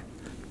God,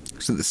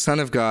 so that the Son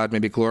of God may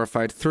be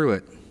glorified through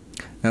it.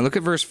 Now look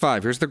at verse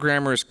 5. Here's the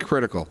grammar is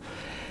critical.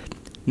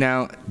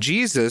 Now,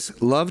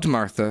 Jesus loved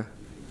Martha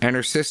and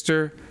her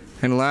sister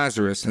and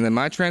Lazarus. And then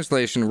my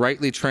translation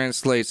rightly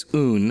translates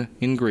un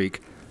in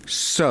Greek,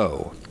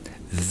 so,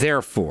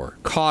 therefore,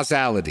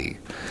 causality.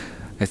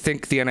 I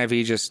think the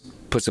NIV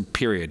just puts a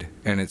period,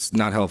 and it's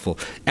not helpful.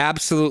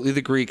 Absolutely,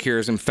 the Greek here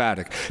is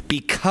emphatic.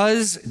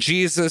 Because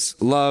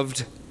Jesus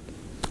loved,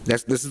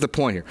 this is the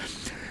point here.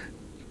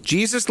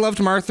 Jesus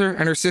loved Martha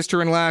and her sister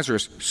and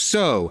Lazarus.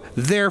 So,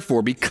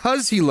 therefore,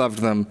 because he loved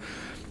them,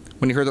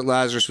 when he heard that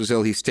Lazarus was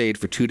ill, he stayed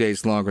for 2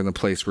 days longer in the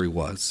place where he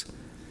was.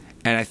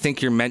 And I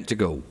think you're meant to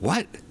go,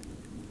 what?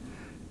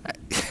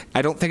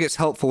 I don't think it's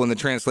helpful when the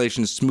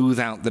translations smooth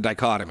out the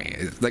dichotomy.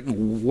 It's like,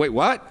 wait,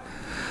 what?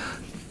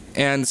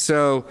 And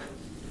so,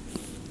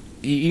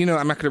 I'm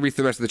not going to read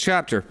the rest of the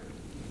chapter.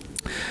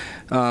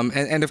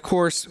 And of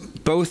course,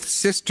 both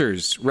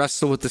sisters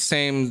wrestle with the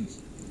same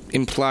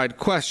implied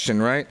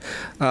question, right?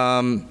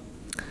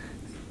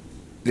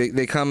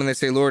 They come and they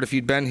say, Lord, if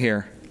you'd been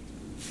here,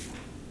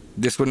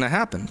 this wouldn't have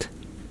happened.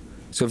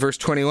 So verse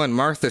 21,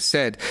 Martha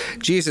said,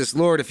 Jesus,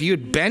 Lord, if you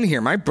had been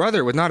here, my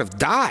brother would not have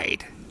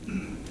died.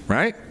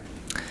 Right?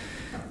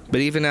 But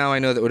even now I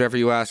know that whatever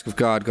you ask of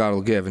God, God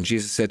will give. And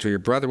Jesus said to her, your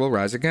brother will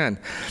rise again.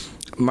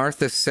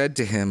 Martha said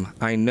to him,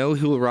 I know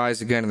he will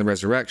rise again in the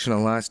resurrection on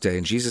the last day.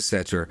 And Jesus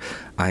said to her,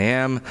 I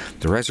am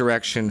the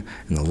resurrection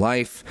and the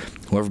life.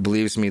 Whoever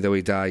believes in me, though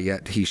he die,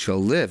 yet he shall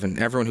live. And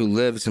everyone who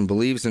lives and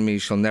believes in me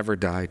shall never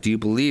die. Do you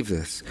believe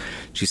this?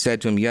 She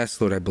said to him,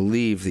 yes, Lord, I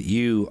believe that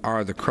you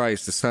are the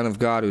Christ, the Son of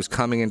God, who is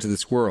coming into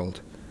this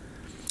world.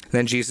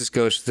 Then Jesus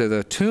goes to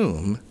the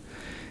tomb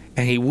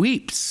and he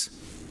weeps.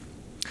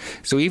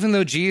 So even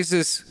though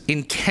Jesus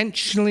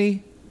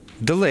intentionally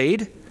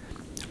delayed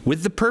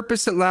with the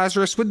purpose that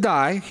Lazarus would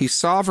die, he's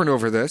sovereign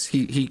over this,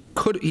 he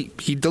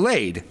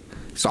delayed.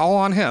 It's all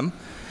on him.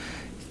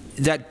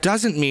 That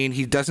doesn't mean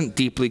he doesn't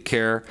deeply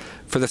care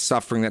for the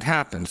suffering that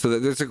happened. So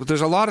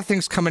there's a lot of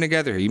things coming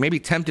together here. You may be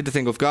tempted to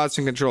think, if God's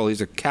in control,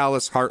 he's a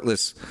callous,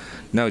 heartless.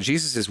 No,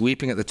 Jesus is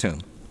weeping at the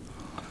tomb.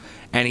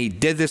 And he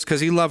did this because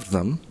he loved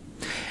them.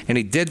 And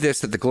he did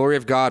this that the glory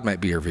of God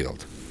might be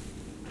revealed.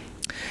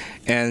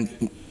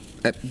 And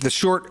the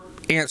short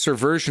answer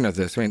version of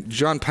this,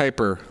 John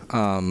Piper,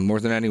 more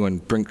than anyone,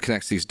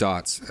 connects these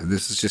dots.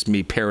 This is just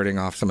me parroting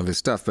off some of his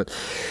stuff, but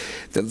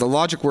the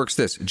logic works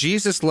this.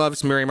 Jesus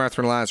loves Mary,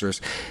 Martha, and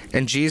Lazarus,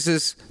 and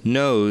Jesus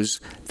knows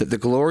that the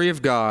glory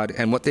of God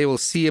and what they will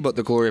see about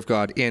the glory of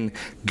God in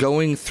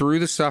going through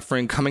the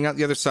suffering, coming out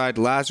the other side,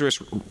 Lazarus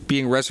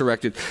being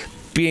resurrected,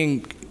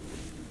 being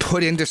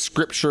put into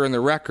scripture in the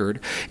record,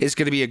 is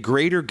going to be a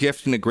greater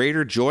gift and a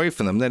greater joy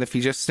for them than if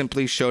he just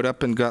simply showed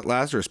up and got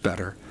Lazarus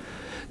better.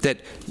 That,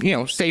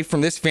 say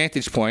from this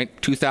vantage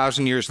point,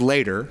 2,000 years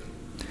later,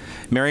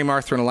 Mary,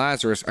 Martha, and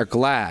Lazarus are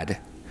glad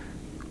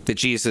that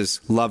Jesus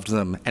loved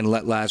them and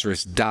let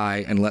Lazarus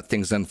die and let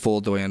things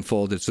unfold the way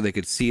unfolded so they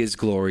could see his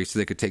glory, so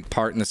they could take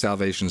part in the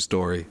salvation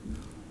story.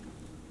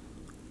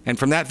 And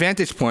from that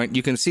vantage point,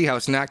 you can see how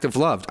it's an act of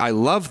love. I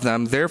love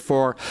them,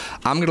 therefore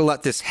I'm going to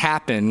let this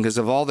happen because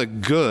of all the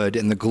good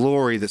and the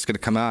glory that's going to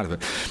come out of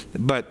it.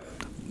 But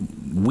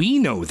we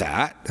know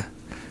that.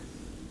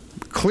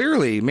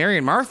 Clearly, Mary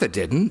and Martha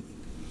didn't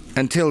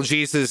until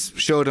Jesus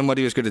showed him what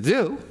he was going to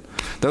do.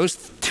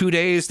 Those 2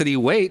 days that he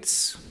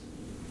waits,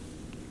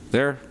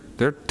 they're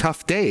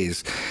tough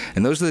days.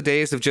 And those are the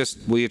days of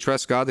just, will you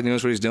trust God that he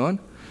knows what he's doing?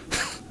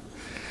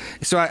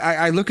 So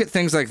I look at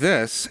things like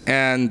this,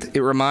 and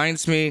it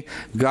reminds me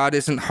God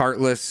isn't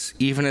heartless,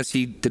 even as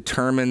he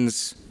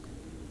determines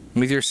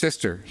with your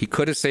sister. He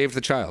could have saved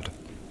the child.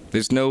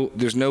 There's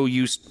no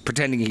use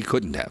pretending he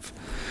couldn't have.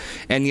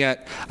 And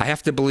yet, I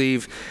have to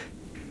believe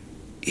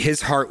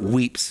his heart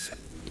weeps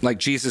like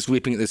Jesus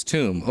weeping at this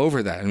tomb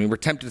over that. We're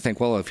tempted to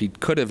think, well, if he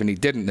could have and he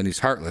didn't, then he's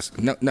heartless.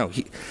 No,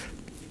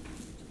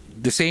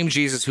 the same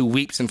Jesus who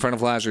weeps in front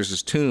of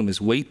Lazarus' tomb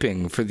is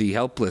weeping for the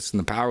helpless and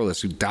the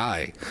powerless who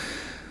die.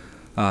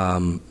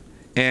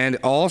 And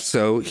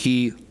also,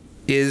 he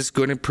is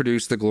going to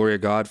produce the glory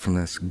of God from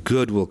this.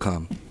 Good will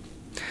come.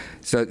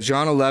 So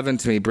John 11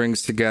 to me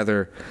brings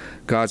together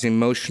God's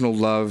emotional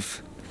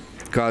love,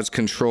 God's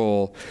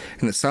control,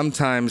 and that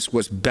sometimes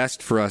what's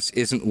best for us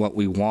isn't what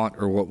we want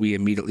or what we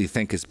immediately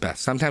think is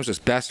best. Sometimes what's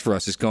best for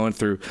us is going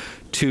through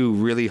 2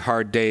 really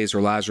hard days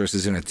where Lazarus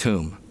is in a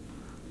tomb.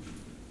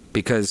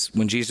 Because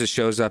when Jesus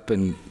shows up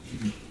and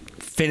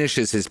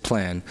finishes his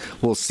plan,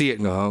 we'll see it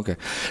and go, okay.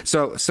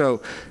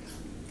 So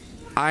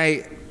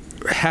I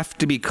have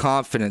to be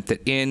confident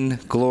that in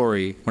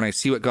glory, when I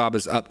see what God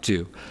is up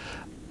to,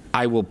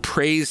 I will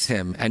praise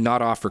him and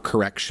not offer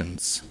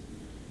corrections.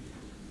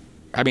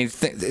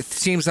 It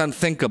seems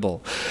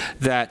unthinkable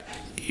that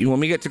when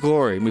we get to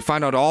glory and we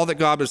find out all that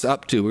God is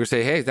up to, we're going to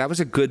say, hey, that was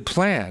a good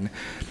plan.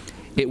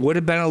 It would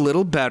have been a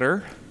little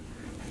better,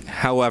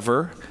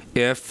 however,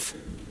 if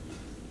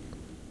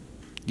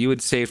you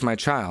had saved my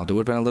child. It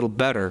would have been a little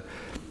better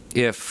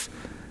if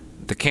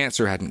the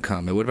cancer hadn't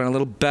come. It would have been a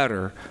little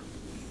better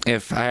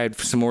if I had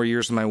some more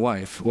years with my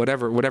wife.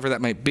 Whatever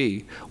that might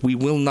be. We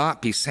will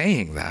not be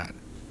saying that.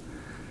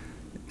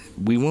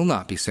 We will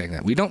not be saying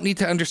that. We don't need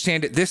to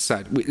understand it this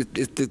side.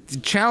 The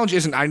challenge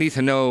isn't I need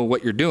to know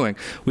what you're doing.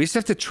 We just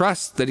have to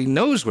trust that he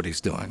knows what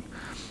he's doing.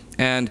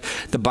 And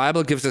the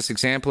Bible gives us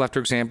example after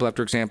example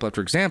after example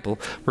after example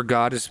where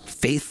God is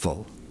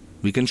faithful.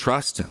 We can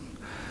trust him.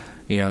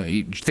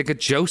 You think of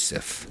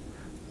Joseph.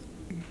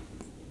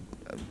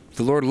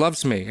 The Lord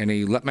loves me, and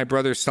he let my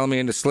brothers sell me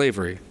into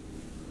slavery.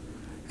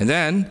 And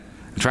then,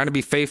 I'm trying to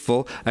be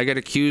faithful, I get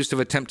accused of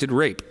attempted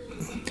rape.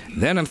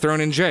 Then I'm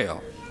thrown in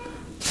jail.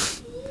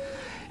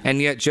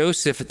 And yet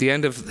Joseph, at the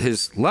end of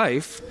his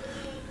life,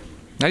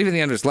 not even the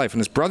end of his life, when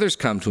his brothers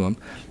come to him,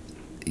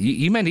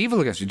 you meant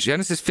evil against me.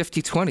 Genesis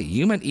 50:20.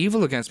 You meant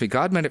evil against me.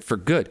 God meant it for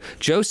good.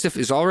 Joseph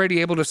is already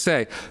able to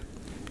say,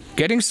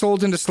 getting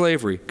sold into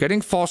slavery,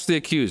 getting falsely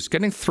accused,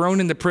 getting thrown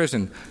into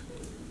prison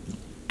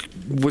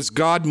was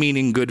God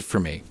meaning good for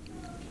me.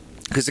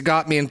 Because it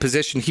got me in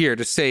position here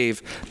to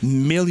save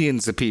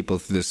millions of people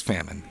through this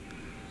famine.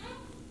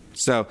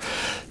 So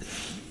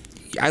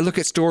I look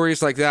at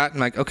stories like that and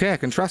like, okay, I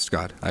can trust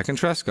God. I can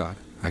trust God.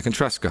 I can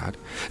trust God.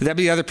 That'd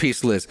be the other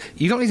piece, Liz.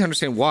 You don't need to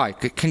understand why.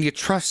 Can you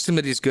trust him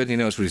that he's good and he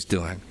knows what he's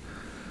doing?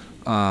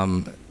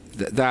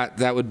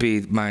 That would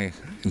be my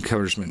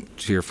encouragement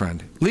to your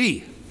friend.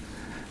 Lee,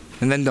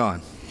 and then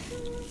Dawn.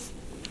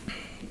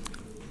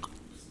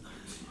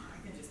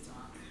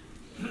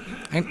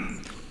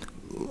 And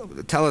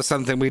tell us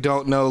something we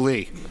don't know,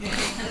 Lee.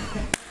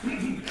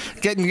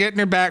 Getting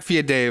her back for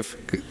you, Dave.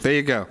 There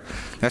you go.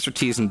 That's for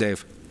teasing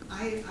Dave.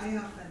 I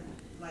often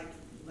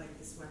like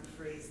this one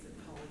phrase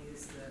that Paul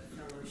used, the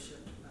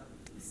fellowship of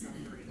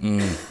suffering.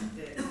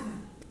 That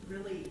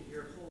really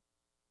your whole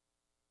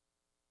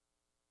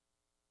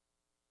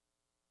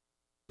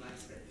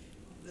life,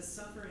 the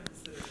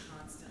sufferings that are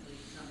constantly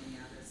coming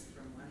at us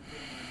from one thing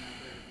or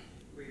another,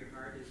 where your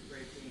heart is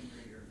breaking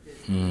or you're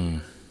physically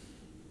hurt,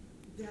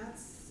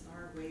 that's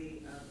our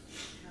way of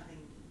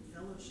having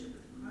fellowship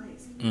with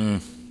Christ.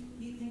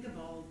 You think of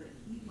all that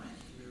he went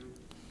through,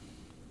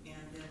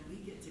 and then we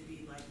get to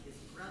be like his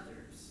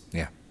brothers.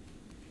 Yeah.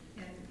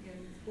 And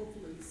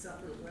hopefully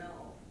suffer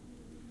well,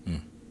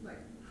 like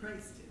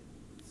Christ did.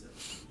 So.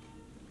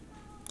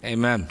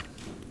 Amen.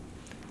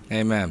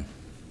 Amen.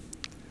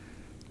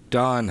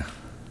 Dawn.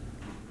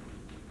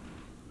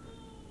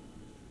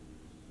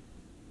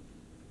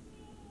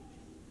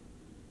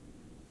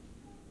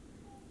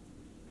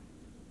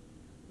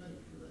 Thank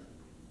you for that.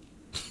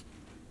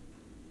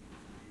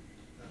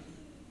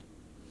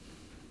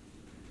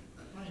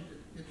 I find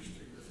it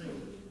interesting to think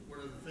that one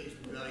of the things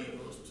we value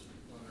most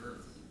on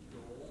earth,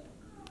 Joel,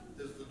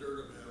 is the dirt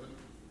of heaven.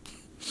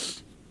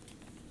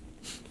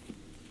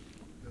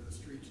 And the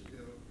streets, if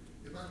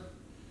I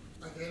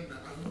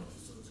don't know if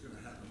this is going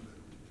to happen,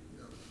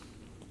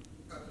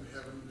 but, up in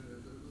heaven,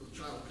 the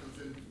child comes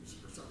in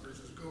for supper and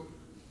says, go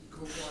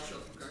wash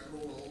up, you've got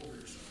gold all over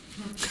yourself.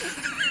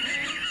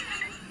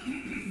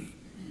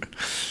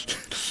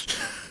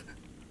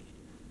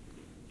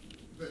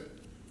 But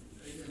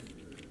again,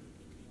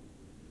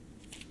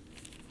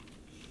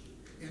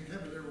 in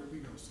heaven there will be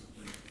no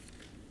suffering.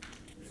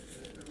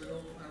 I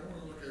don't want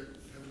to look at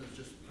heaven as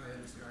just pie in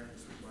the sky and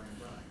sweet by and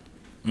by.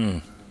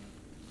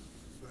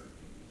 But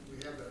we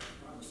have that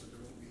promise that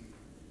there won't be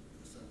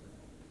suffering.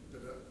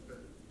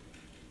 But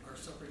our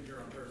suffering here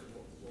on earth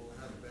will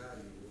have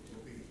value.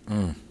 Will be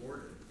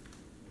rewarded.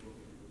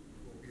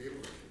 We'll be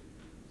able to.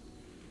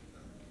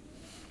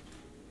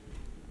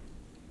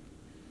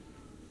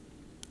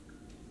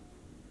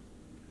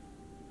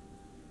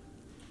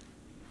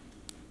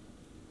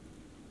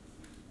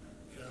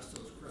 Cast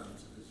those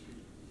crowns at his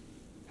feet.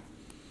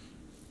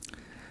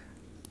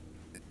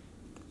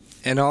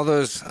 And all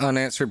those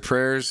unanswered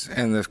prayers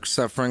and the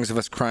sufferings of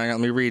us crying out.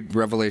 Let me read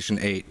Revelation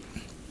 8.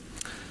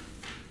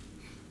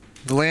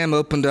 The Lamb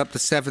opened up the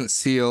seventh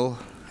seal,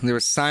 and there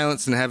was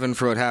silence in heaven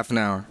for about half an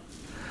hour.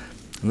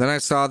 And then I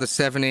saw the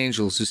 7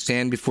 angels who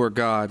stand before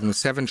God, and the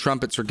 7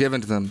 trumpets were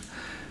given to them.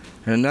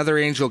 And another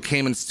angel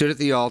came and stood at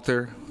the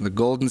altar, with a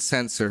golden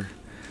censer,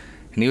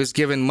 and he was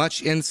given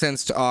much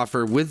incense to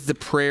offer with the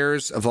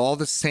prayers of all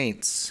the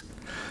saints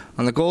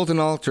on the golden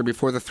altar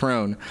before the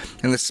throne.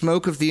 And the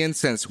smoke of the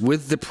incense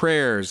with the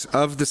prayers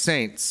of the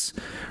saints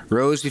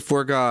rose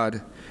before God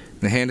in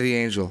the hand of the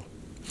angel.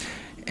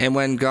 And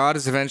when God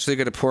is eventually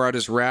going to pour out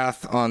his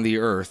wrath on the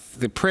earth,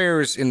 the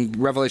prayers in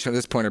Revelation at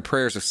this point are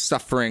prayers of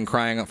suffering,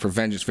 crying out for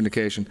vengeance,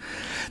 vindication.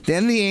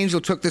 Then the angel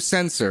took the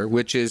censer,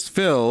 which is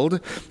filled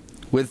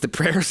with the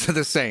prayers of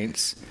the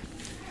saints,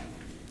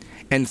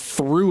 and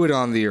threw it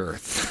on the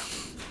earth.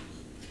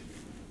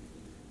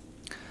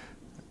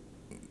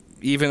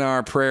 Even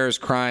our prayers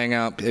crying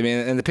out, I mean,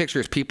 and the picture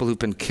is people who've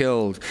been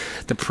killed.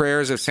 The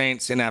prayers of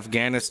saints in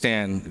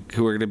Afghanistan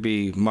who are going to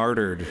be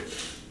martyred.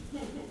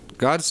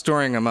 God's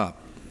storing them up.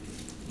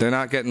 They're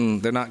not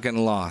getting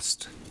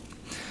lost.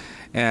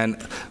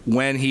 And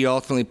when he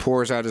ultimately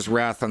pours out his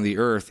wrath on the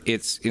earth,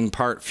 it's in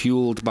part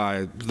fueled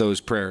by those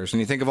prayers.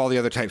 And you think of all the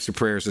other types of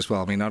prayers as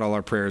well. I mean, not all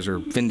our prayers are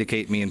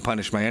vindicate me and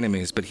punish my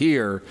enemies. But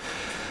here,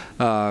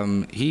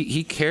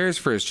 he cares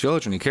for his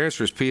children. He cares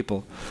for his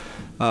people.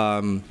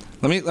 Let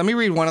me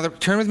read one other.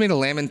 Turn with me to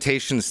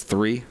Lamentations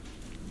 3.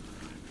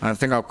 I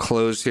think I'll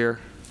close here.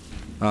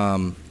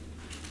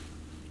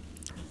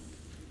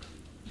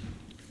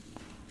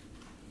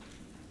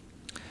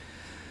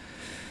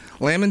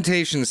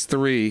 Lamentations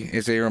 3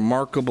 is a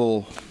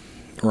remarkable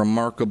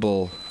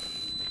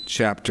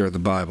chapter of the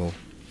Bible.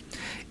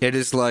 It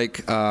is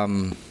like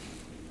a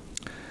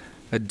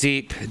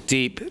deep,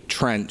 deep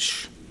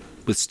trench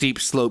with steep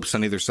slopes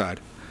on either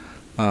side.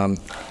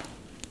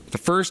 The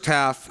first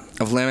half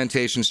of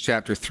Lamentations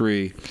chapter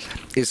 3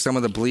 is some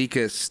of the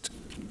bleakest,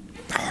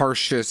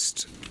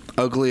 harshest,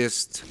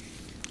 ugliest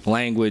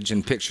language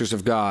and pictures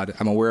of God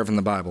I'm aware of in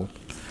the Bible.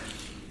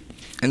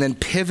 And then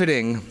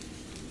pivoting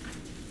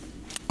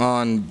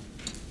on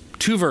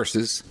 2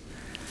 verses,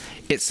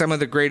 it's some of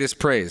the greatest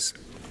praise.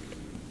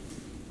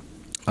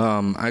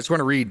 I just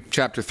want to read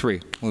chapter 3.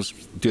 Let's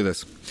do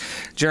this.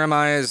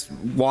 Jeremiah is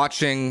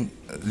watching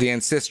the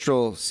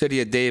ancestral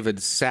city of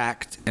David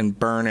sacked and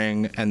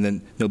burning, and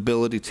the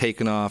nobility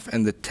taken off,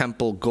 and the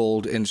temple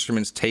gold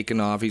instruments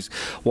taken off. He's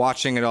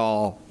watching it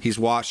all. He's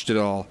watched it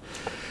all.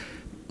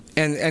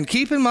 And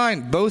keep in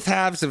mind, both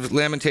halves of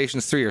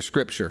Lamentations 3 are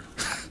scripture.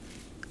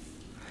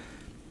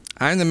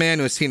 I am the man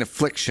who has seen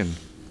affliction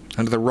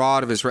under the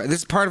rod of his right. This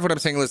is part of what I'm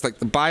saying is like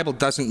the Bible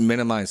doesn't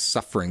minimize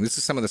suffering. This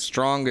is some of the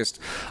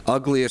strongest,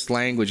 ugliest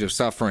language of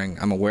suffering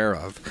I'm aware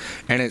of,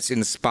 and it's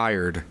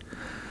inspired.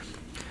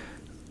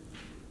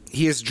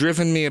 He has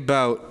driven me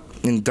about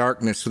in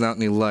darkness without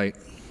any light.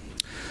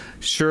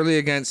 Surely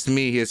against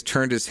me he has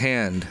turned his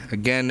hand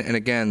again and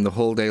again the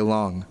whole day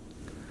long.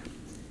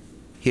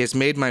 He has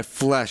made my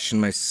flesh and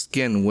my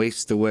skin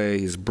waste away.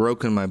 He has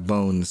broken my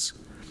bones.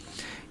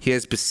 He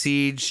has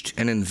besieged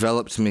and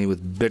enveloped me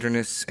with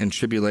bitterness and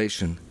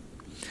tribulation.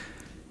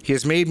 He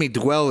has made me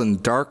dwell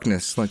in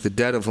darkness like the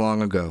dead of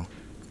long ago.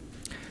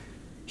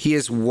 He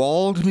has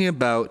walled me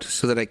about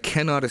so that I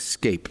cannot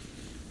escape.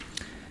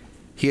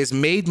 He has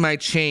made my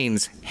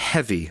chains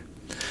heavy.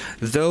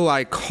 Though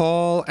I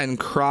call and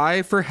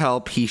cry for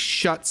help, he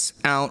shuts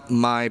out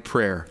my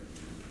prayer.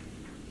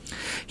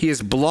 He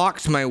has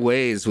blocked my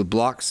ways with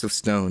blocks of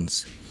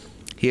stones.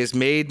 He has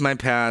made my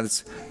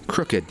paths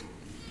crooked.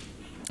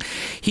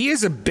 He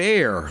is a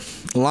bear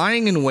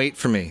lying in wait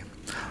for me,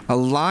 a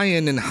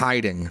lion in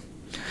hiding.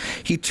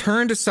 He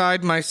turned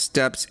aside my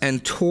steps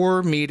and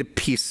tore me to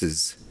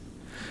pieces.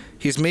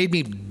 He has made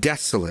me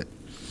desolate.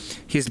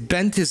 He has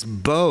bent his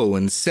bow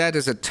and set me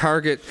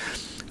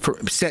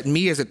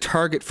as a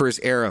target for his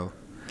arrow.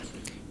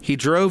 He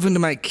drove into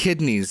my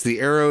kidneys the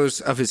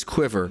arrows of his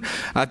quiver.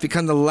 I've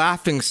become the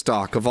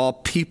laughingstock of all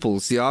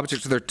peoples, the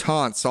object of their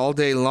taunts all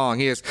day long.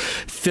 He has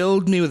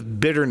filled me with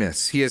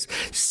bitterness. He has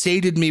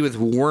sated me with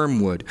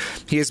wormwood.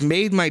 He has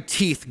made my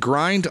teeth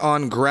grind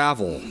on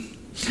gravel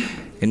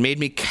and made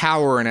me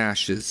cower in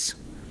ashes.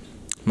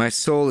 My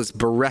soul is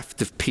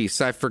bereft of peace.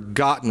 I've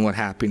forgotten what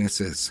happiness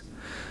is.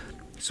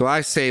 So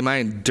I say my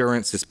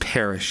endurance has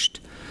perished,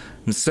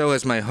 and so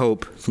has my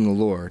hope from the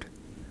Lord.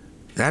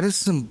 That is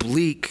some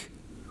bleak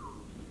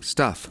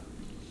stuff.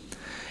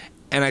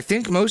 And I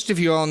think most of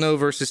you all know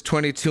verses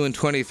 22 and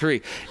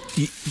 23.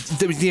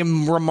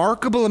 The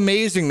remarkable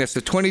amazingness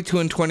of 22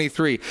 and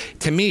 23,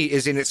 to me,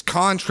 is in its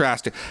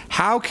contrast.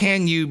 How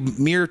can you,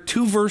 mere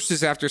 2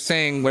 verses after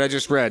saying what I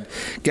just read,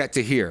 get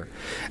to here?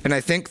 And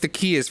I think the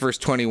key is verse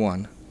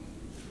 21.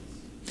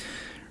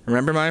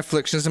 Remember my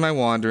afflictions and my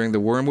wandering, the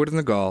wormwood and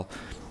the gall.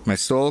 My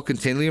soul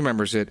continually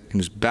remembers it and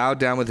is bowed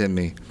down within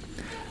me.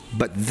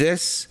 But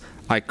this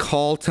I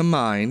call to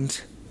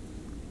mind.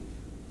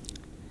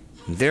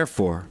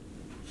 Therefore,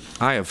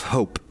 I have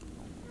hope.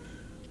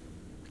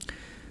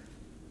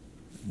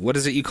 What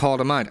is it you call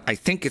to mind? I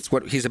think it's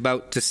what he's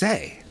about to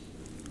say.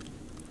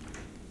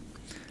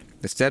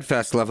 The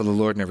steadfast love of the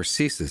Lord never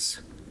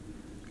ceases.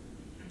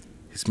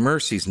 His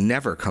mercies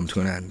never come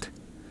to an end.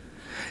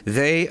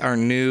 They are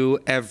new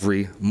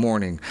every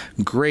morning.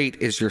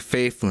 Great is your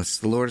faithfulness.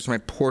 The Lord is my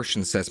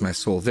portion, says my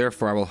soul.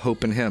 Therefore, I will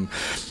hope in him.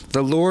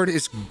 The Lord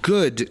is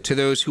good to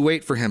those who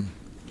wait for him.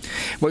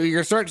 What you're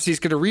going to start to see is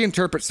going to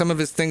reinterpret some of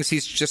his things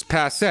he's just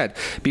past said.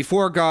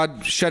 Before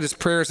God shut his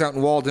prayers out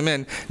and walled him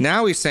in,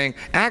 now he's saying,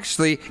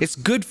 actually, it's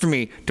good for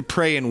me to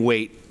pray and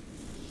wait.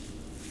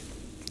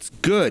 It's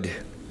good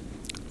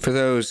for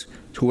those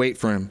who wait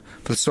for him,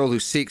 for the soul who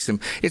seeks him.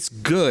 It's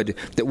good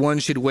that one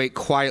should wait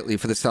quietly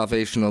for the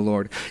salvation of the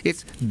Lord.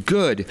 It's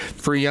good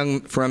for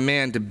a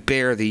man to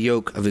bear the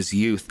yoke of his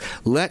youth.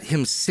 Let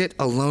him sit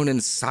alone in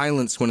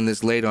silence when it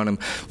is laid on him.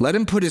 Let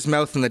him put his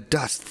mouth in the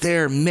dust.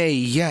 There may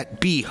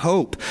yet be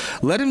hope.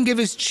 Let him give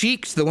his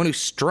cheek to the one who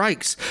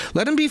strikes.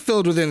 Let him be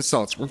filled with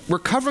insults. We're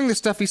covering the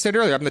stuff he said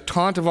earlier. I'm the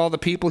taunt of all the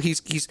people. He's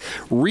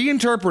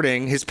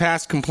reinterpreting his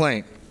past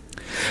complaint.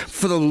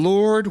 For the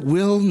Lord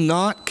will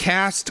not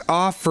cast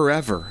off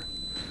forever.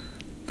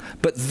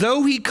 But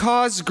though he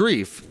caused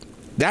grief,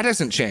 that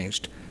hasn't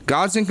changed.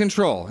 God's in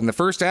control in the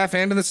first half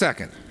and in the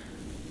second.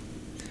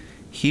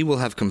 He will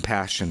have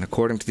compassion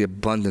according to the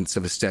abundance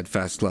of his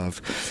steadfast love.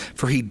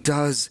 For he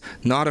does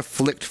not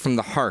afflict from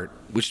the heart,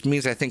 which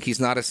means I think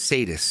he's not a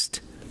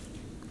sadist.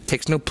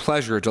 Takes no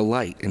pleasure or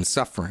delight in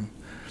suffering.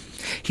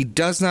 He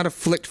does not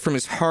afflict from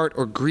his heart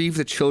or grieve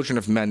the children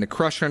of men, to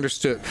crush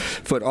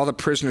underfoot all the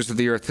prisoners of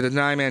the earth, to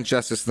deny man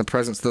justice in the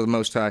presence of the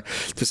Most High,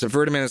 to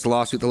subvert a man his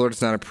lawsuit the Lord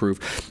does not approve.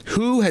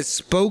 Who has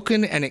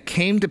spoken and it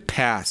came to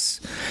pass,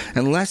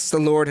 unless the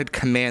Lord had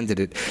commanded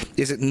it?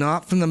 Is it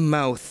not from the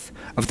mouth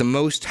of the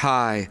Most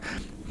High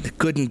that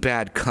good and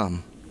bad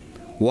come?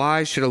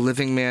 Why should a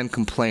living man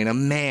complain, a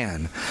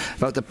man,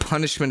 about the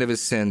punishment of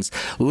his sins?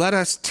 Let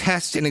us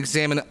test and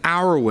examine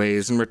our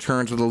ways and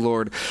return to the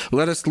Lord.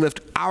 Let us lift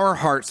our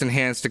hearts and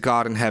hands to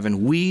God in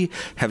heaven. We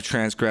have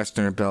transgressed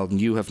and rebelled,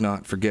 and you have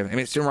not forgiven. I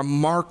mean, it's a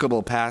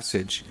remarkable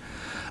passage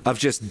of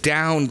just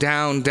down,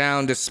 down,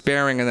 down,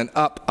 despairing, and then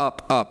up,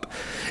 up, up.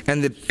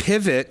 And the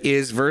pivot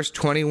is verse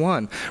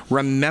 21,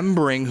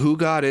 remembering who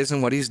God is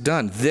and what he's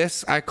done.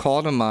 This I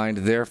call to mind,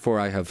 therefore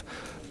I have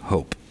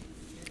hope.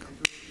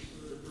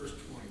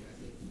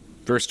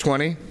 Verse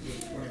 20,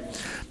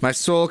 my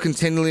soul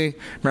continually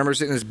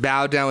remembers it and is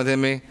bowed down within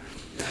me.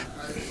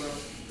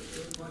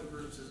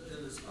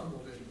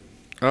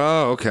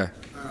 Oh, okay.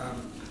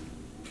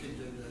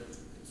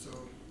 So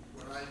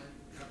when I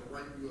have a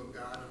right view of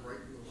God and a right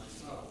view of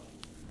myself,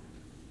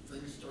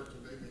 things start to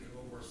make a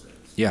little more sense.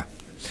 Yeah.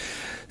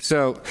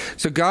 So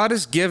God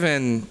has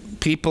given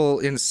people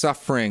in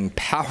suffering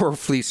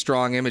powerfully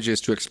strong images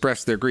to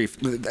express their grief.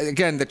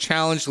 Again, the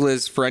challenge,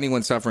 Liz, for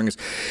anyone suffering is,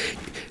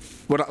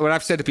 what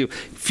I've said to people,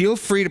 feel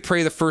free to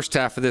pray the first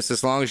half of this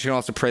as long as you don't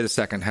also pray the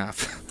second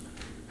half.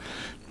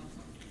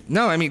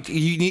 No, I mean,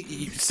 you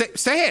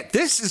say it.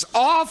 This is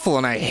awful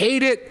and I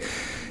hate it.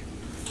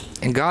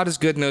 And God is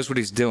good, knows what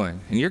he's doing.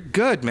 And you're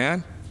good,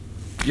 man.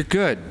 You're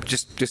good.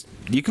 Just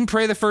you can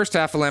pray the first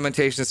half of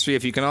Lamentations 3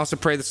 if you can also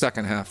pray the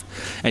second half.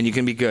 And you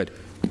can be good.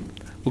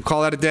 We'll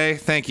call that a day.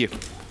 Thank you.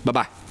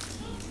 Bye-bye.